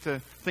things we get to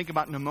think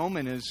about in a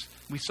moment is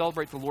we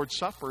celebrate the Lord's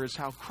Supper, is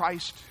how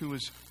Christ, who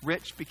is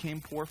rich, became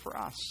poor for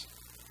us.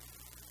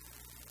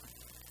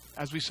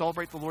 As we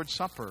celebrate the Lord's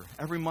Supper,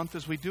 every month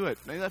as we do it,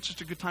 maybe that's just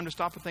a good time to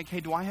stop and think,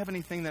 hey, do I have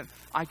anything that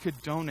I could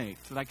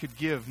donate, that I could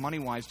give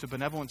money-wise to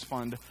Benevolence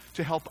Fund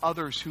to help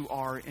others who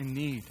are in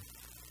need?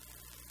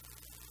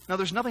 Now,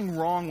 there's nothing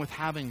wrong with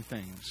having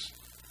things.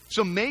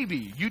 So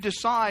maybe you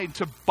decide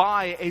to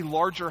buy a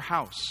larger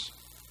house.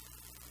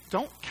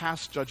 Don't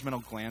cast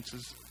judgmental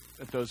glances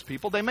at those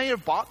people. They may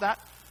have bought that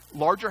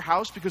larger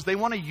house because they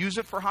want to use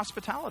it for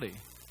hospitality.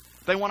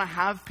 They want to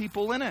have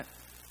people in it.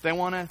 They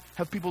want to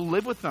have people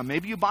live with them.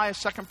 Maybe you buy a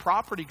second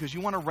property because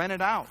you want to rent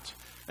it out.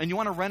 and you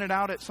want to rent it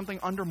out at something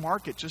under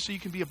market just so you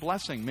can be a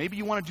blessing. Maybe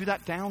you want to do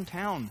that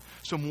downtown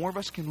so more of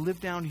us can live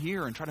down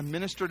here and try to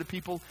minister to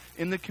people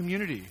in the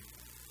community.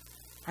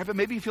 Right? But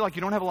maybe you feel like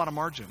you don't have a lot of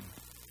margin.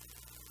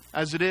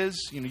 As it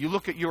is, you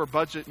look at your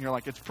budget and you're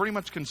like, it's pretty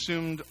much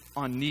consumed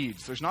on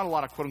needs. There's not a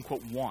lot of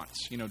quote-unquote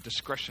wants,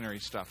 discretionary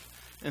stuff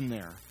in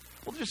there.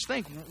 Well, just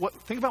think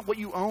about what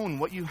you own,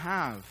 what you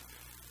have.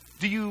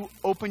 Do you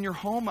open your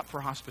home up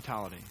for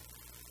hospitality?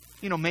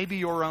 Maybe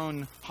your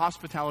own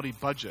hospitality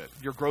budget,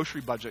 your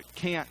grocery budget,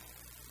 can't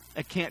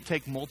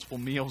take multiple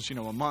meals, a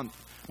month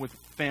with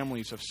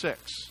families of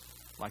 6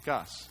 like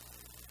us.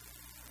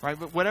 Right?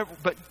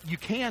 But you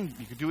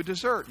could do a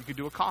dessert, you could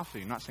do a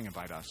coffee. I'm not saying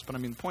invite us, but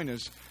the point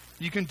is,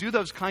 you can do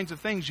those kinds of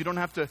things. You don't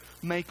have to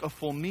make a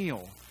full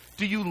meal.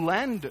 Do you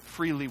lend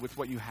freely with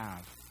what you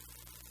have?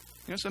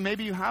 So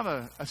maybe you have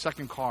a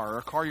second car or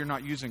a car you're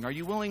not using. Are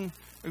you willing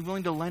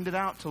to lend it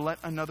out to let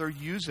another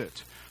use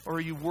it? Or are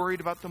you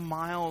worried about the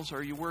miles? Or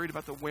are you worried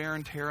about the wear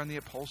and tear on the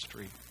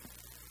upholstery?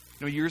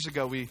 Years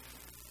ago we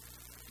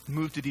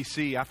moved to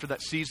D.C. after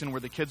that season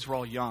where the kids were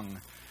all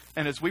young.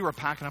 And as we were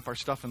packing up our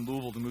stuff in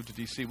Louisville to move to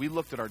D.C., we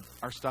looked at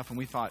our stuff and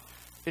we thought,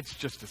 it's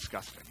just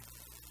disgusting.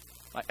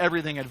 Like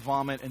everything had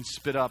vomit and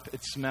spit up.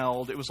 It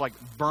smelled. It was like,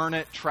 burn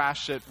it,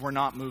 trash it. We're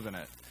not moving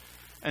it.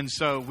 And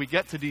so we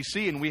get to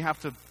D.C. and we have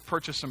to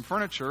purchase some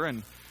furniture.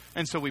 And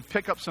so we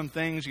pick up some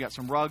things. You got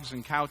some rugs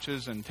and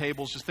couches and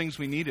tables, just things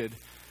we needed.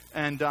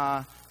 And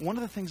one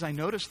of the things I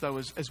noticed, though,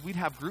 is as we'd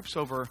have groups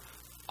over,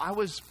 I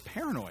was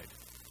paranoid.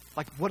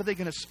 Like, what are they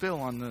going to spill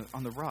on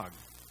the rug?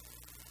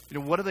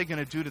 What are they going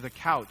to do to the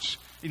couch?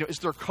 Is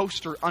there a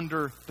coaster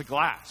under the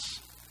glass?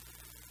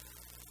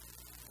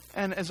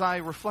 And as I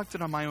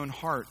reflected on my own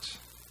heart,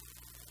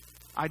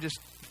 I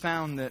just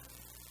found that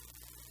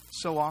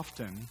so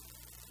often,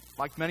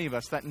 like many of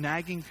us, that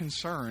nagging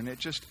concern,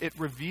 it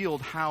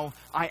revealed how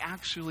I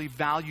actually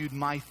valued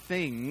my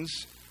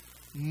things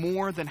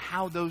more than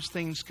how those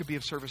things could be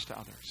of service to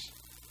others.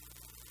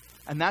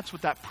 And that's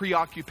what that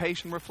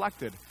preoccupation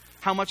reflected.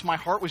 How much my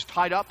heart was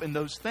tied up in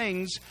those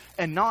things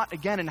and not,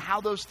 again, in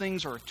how those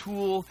things are a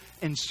tool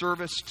in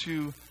service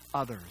to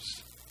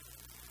others.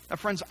 Now,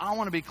 friends, I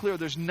want to be clear.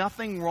 There's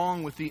nothing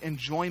wrong with the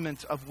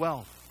enjoyment of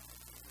wealth.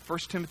 1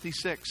 Timothy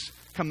 6,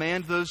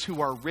 command those who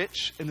are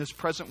rich in this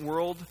present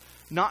world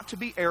not to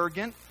be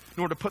arrogant,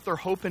 nor to put their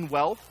hope in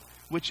wealth,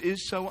 which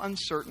is so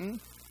uncertain.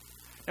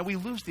 And we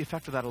lose the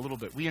effect of that a little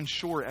bit. We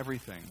insure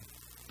everything.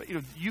 But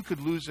you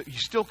could lose it. You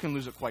still can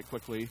lose it quite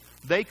quickly.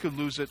 They could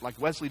lose it like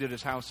Wesley did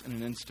his house in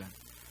an instant.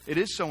 It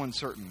is so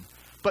uncertain.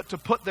 But to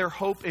put their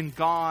hope in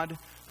God,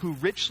 who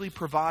richly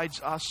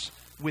provides us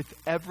with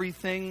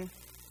everything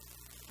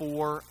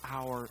for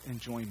our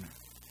enjoyment.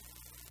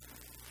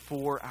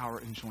 For our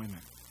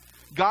enjoyment.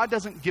 God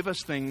doesn't give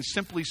us things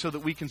simply so that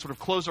we can sort of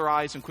close our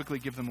eyes and quickly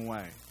give them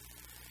away.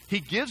 He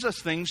gives us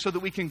things so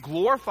that we can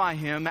glorify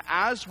Him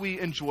as we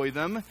enjoy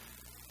them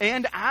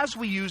and as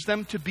we use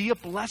them to be a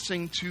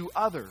blessing to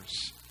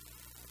others.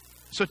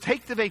 So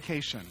take the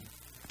vacation.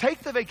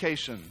 Take the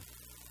vacation.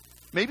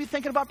 Maybe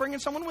thinking about bringing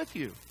someone with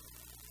you.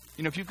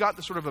 If you've got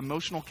the sort of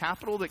emotional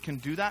capital that can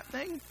do that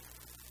thing,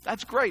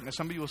 that's great. Now,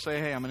 somebody will say,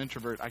 hey, I'm an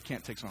introvert. I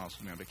can't take someone else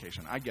with me on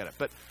vacation. I get it.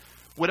 But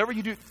whatever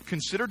you do,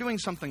 consider doing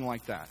something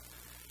like that.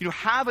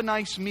 Have a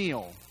nice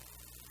meal.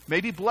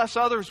 Maybe bless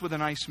others with a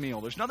nice meal.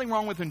 There's nothing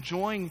wrong with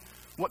enjoying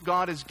what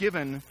God has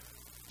given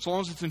as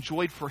long as it's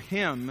enjoyed for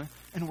Him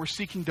and we're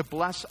seeking to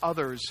bless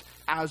others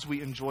as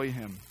we enjoy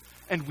Him.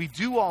 And we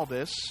do all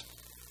this.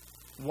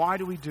 Why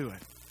do we do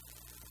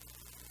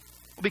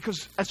it?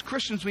 Because as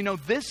Christians, we know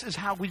this is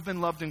how we've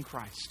been loved in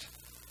Christ.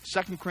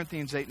 2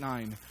 Corinthians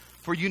 8:9.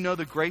 For you know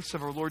the grace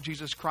of our Lord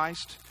Jesus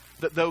Christ,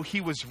 that though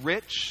He was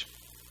rich,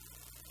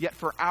 yet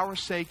for our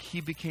sake He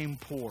became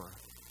poor,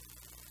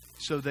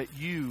 so that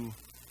you,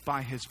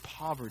 by His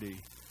poverty,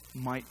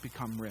 might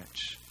become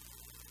rich.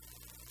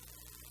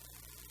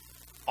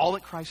 All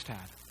that Christ had.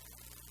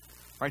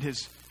 Right?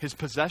 His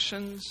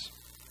possessions,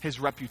 His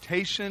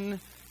reputation,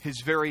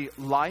 His very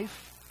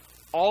life,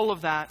 all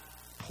of that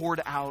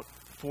poured out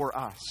for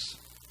us.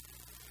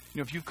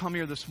 If you've come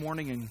here this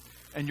morning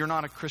and you're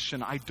not a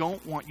Christian, I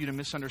don't want you to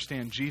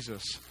misunderstand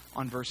Jesus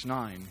on verse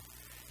 9.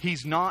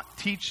 He's not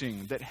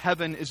teaching that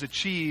heaven is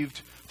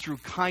achieved through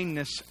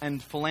kindness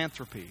and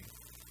philanthropy.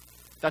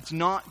 That's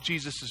not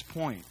Jesus'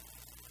 point.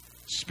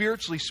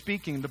 Spiritually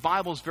speaking, the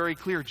Bible is very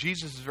clear.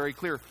 Jesus is very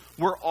clear.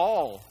 We're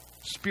all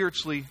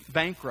spiritually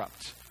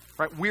bankrupt.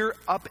 Right? We're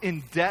up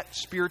in debt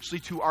spiritually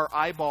to our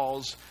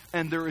eyeballs,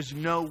 and there is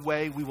no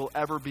way we will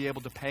ever be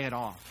able to pay it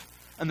off.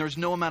 And there's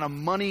no amount of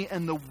money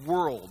in the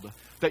world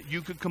that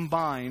you could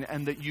combine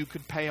and that you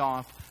could pay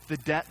off the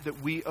debt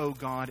that we owe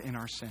God in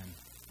our sin.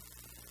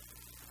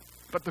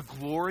 But the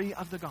glory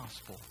of the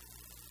gospel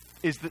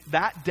is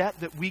that debt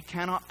that we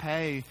cannot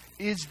pay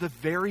is the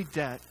very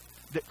debt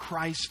that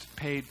Christ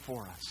paid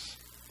for us.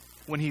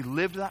 When He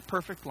lived that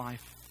perfect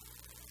life,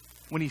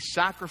 when He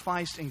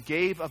sacrificed and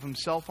gave of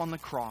Himself on the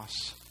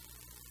cross,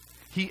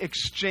 He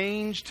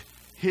exchanged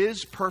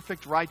His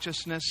perfect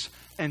righteousness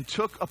and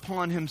took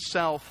upon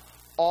Himself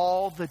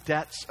all the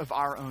debts of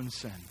our own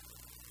sin.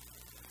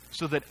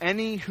 so that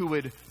any who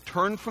would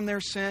turn from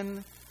their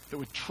sin, that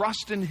would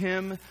trust in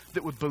him,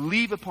 that would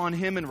believe upon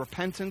him in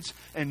repentance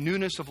and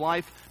newness of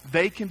life,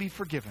 they can be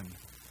forgiven.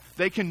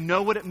 They can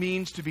know what it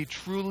means to be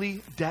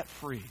truly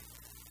debt-free.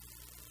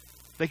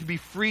 They can be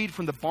freed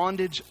from the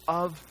bondage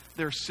of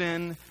their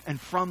sin and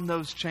from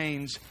those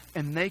chains,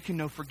 and they can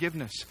know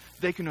forgiveness.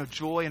 They can know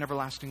joy and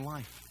everlasting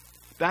life.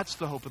 That's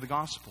the hope of the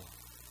gospel.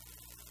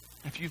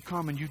 If you've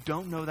come and you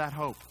don't know that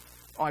hope,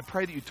 I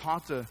pray that you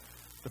talk to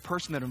the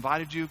person that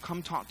invited you.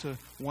 Come talk to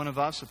one of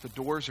us at the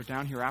doors or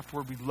down here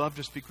afterward. We'd love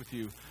to speak with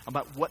you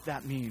about what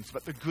that means,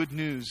 about the good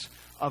news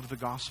of the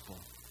gospel.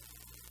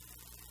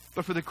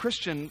 But for the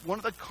Christian, one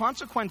of the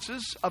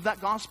consequences of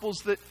that gospel is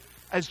that,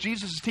 as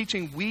Jesus is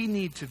teaching, we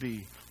need to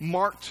be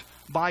marked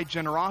by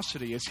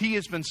generosity, as he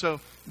has been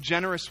so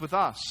generous with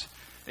us.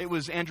 It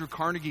was Andrew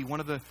Carnegie, one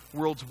of the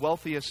world's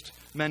wealthiest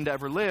men to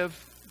ever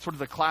live, sort of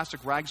the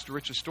classic rags to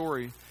riches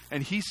story.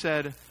 And he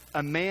said,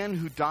 "A man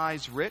who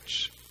dies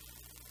rich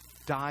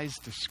dies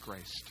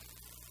disgraced."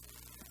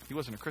 He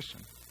wasn't a Christian.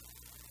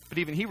 But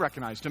even he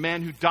recognized a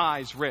man who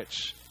dies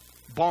rich,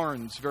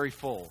 barns very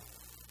full,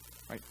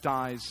 right,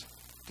 dies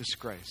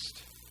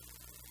disgraced.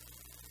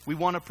 We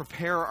want to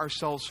prepare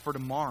ourselves for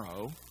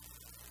tomorrow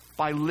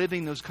by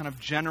living those kind of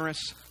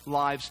generous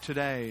lives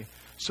today,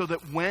 so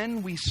that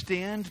when we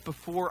stand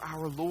before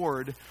our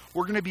Lord,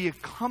 we're going to be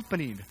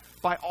accompanied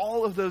by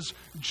all of those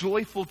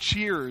joyful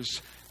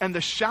cheers and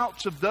the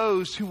shouts of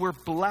those who were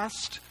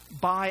blessed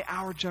by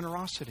our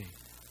generosity.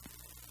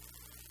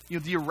 You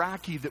know, the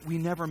Iraqi that we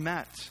never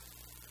met,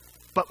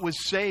 but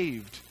was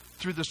saved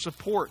through the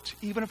support,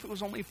 even if it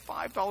was only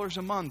 $5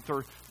 a month,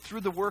 or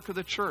through the work of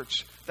the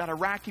church. That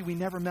Iraqi we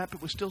never met,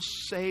 but was still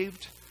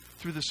saved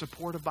through the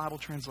support of Bible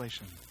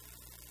translation.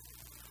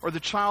 Or the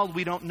child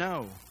we don't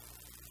know,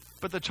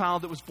 but the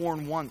child that was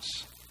born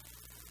once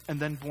and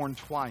then born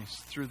twice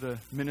through the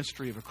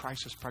ministry of a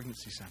crisis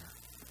pregnancy center.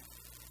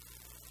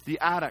 The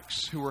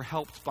addicts who were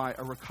helped by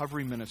a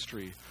recovery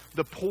ministry.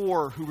 The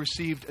poor who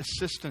received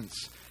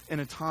assistance in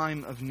a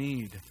time of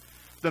need.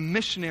 The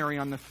missionary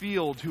on the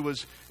field who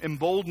was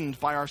emboldened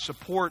by our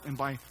support and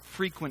by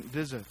frequent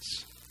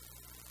visits.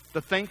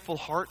 The thankful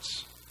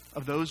hearts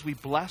of those we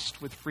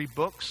blessed with free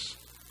books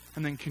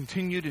and then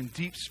continued in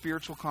deep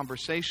spiritual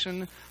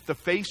conversation. The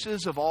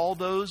faces of all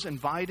those that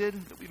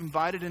we've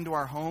invited into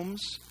our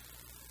homes.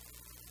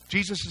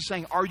 Jesus is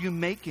saying, are you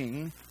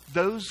making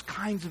those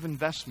kinds of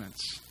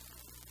investments?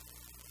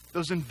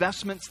 Those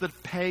investments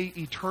that pay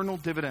eternal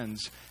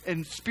dividends,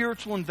 and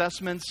spiritual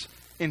investments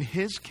in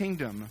his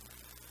kingdom,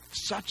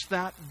 such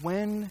that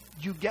when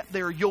you get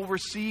there, you'll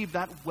receive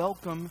that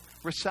welcome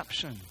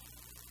reception.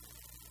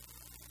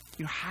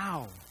 You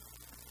know,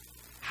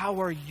 how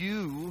are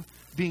you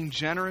being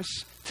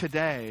generous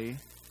today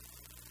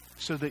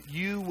so that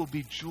you will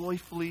be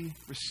joyfully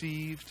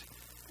received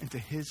into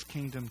his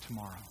kingdom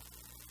tomorrow?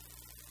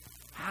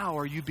 How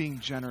are you being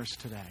generous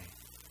today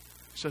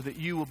so that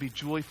you will be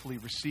joyfully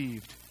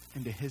received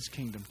into his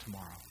kingdom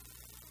tomorrow?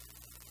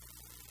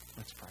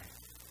 Let's pray.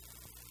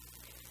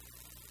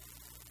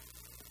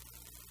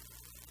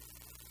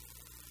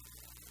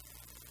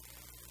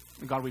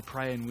 God, we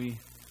pray, and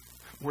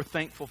we're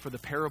thankful for the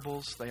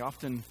parables. They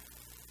often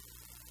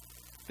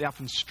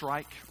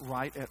strike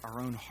right at our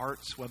own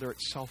hearts, whether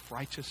it's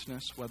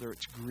self-righteousness, whether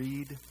it's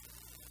greed.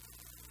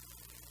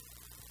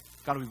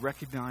 God, we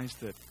recognize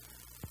that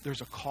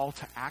there's a call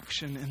to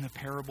action in the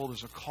parable.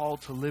 There's a call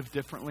to live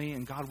differently.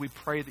 And God, we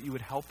pray that you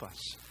would help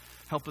us.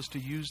 Help us to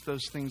use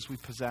those things we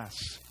possess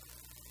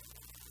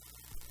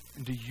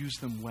and to use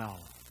them well.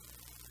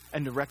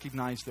 And to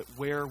recognize that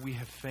where we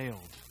have failed,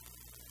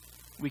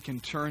 we can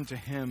turn to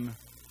him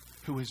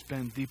who has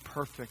been the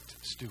perfect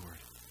steward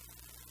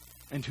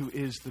and who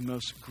is the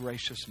most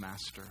gracious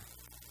master,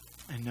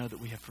 and know that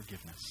we have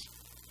forgiveness.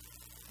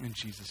 In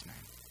Jesus' name,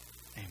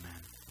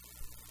 amen.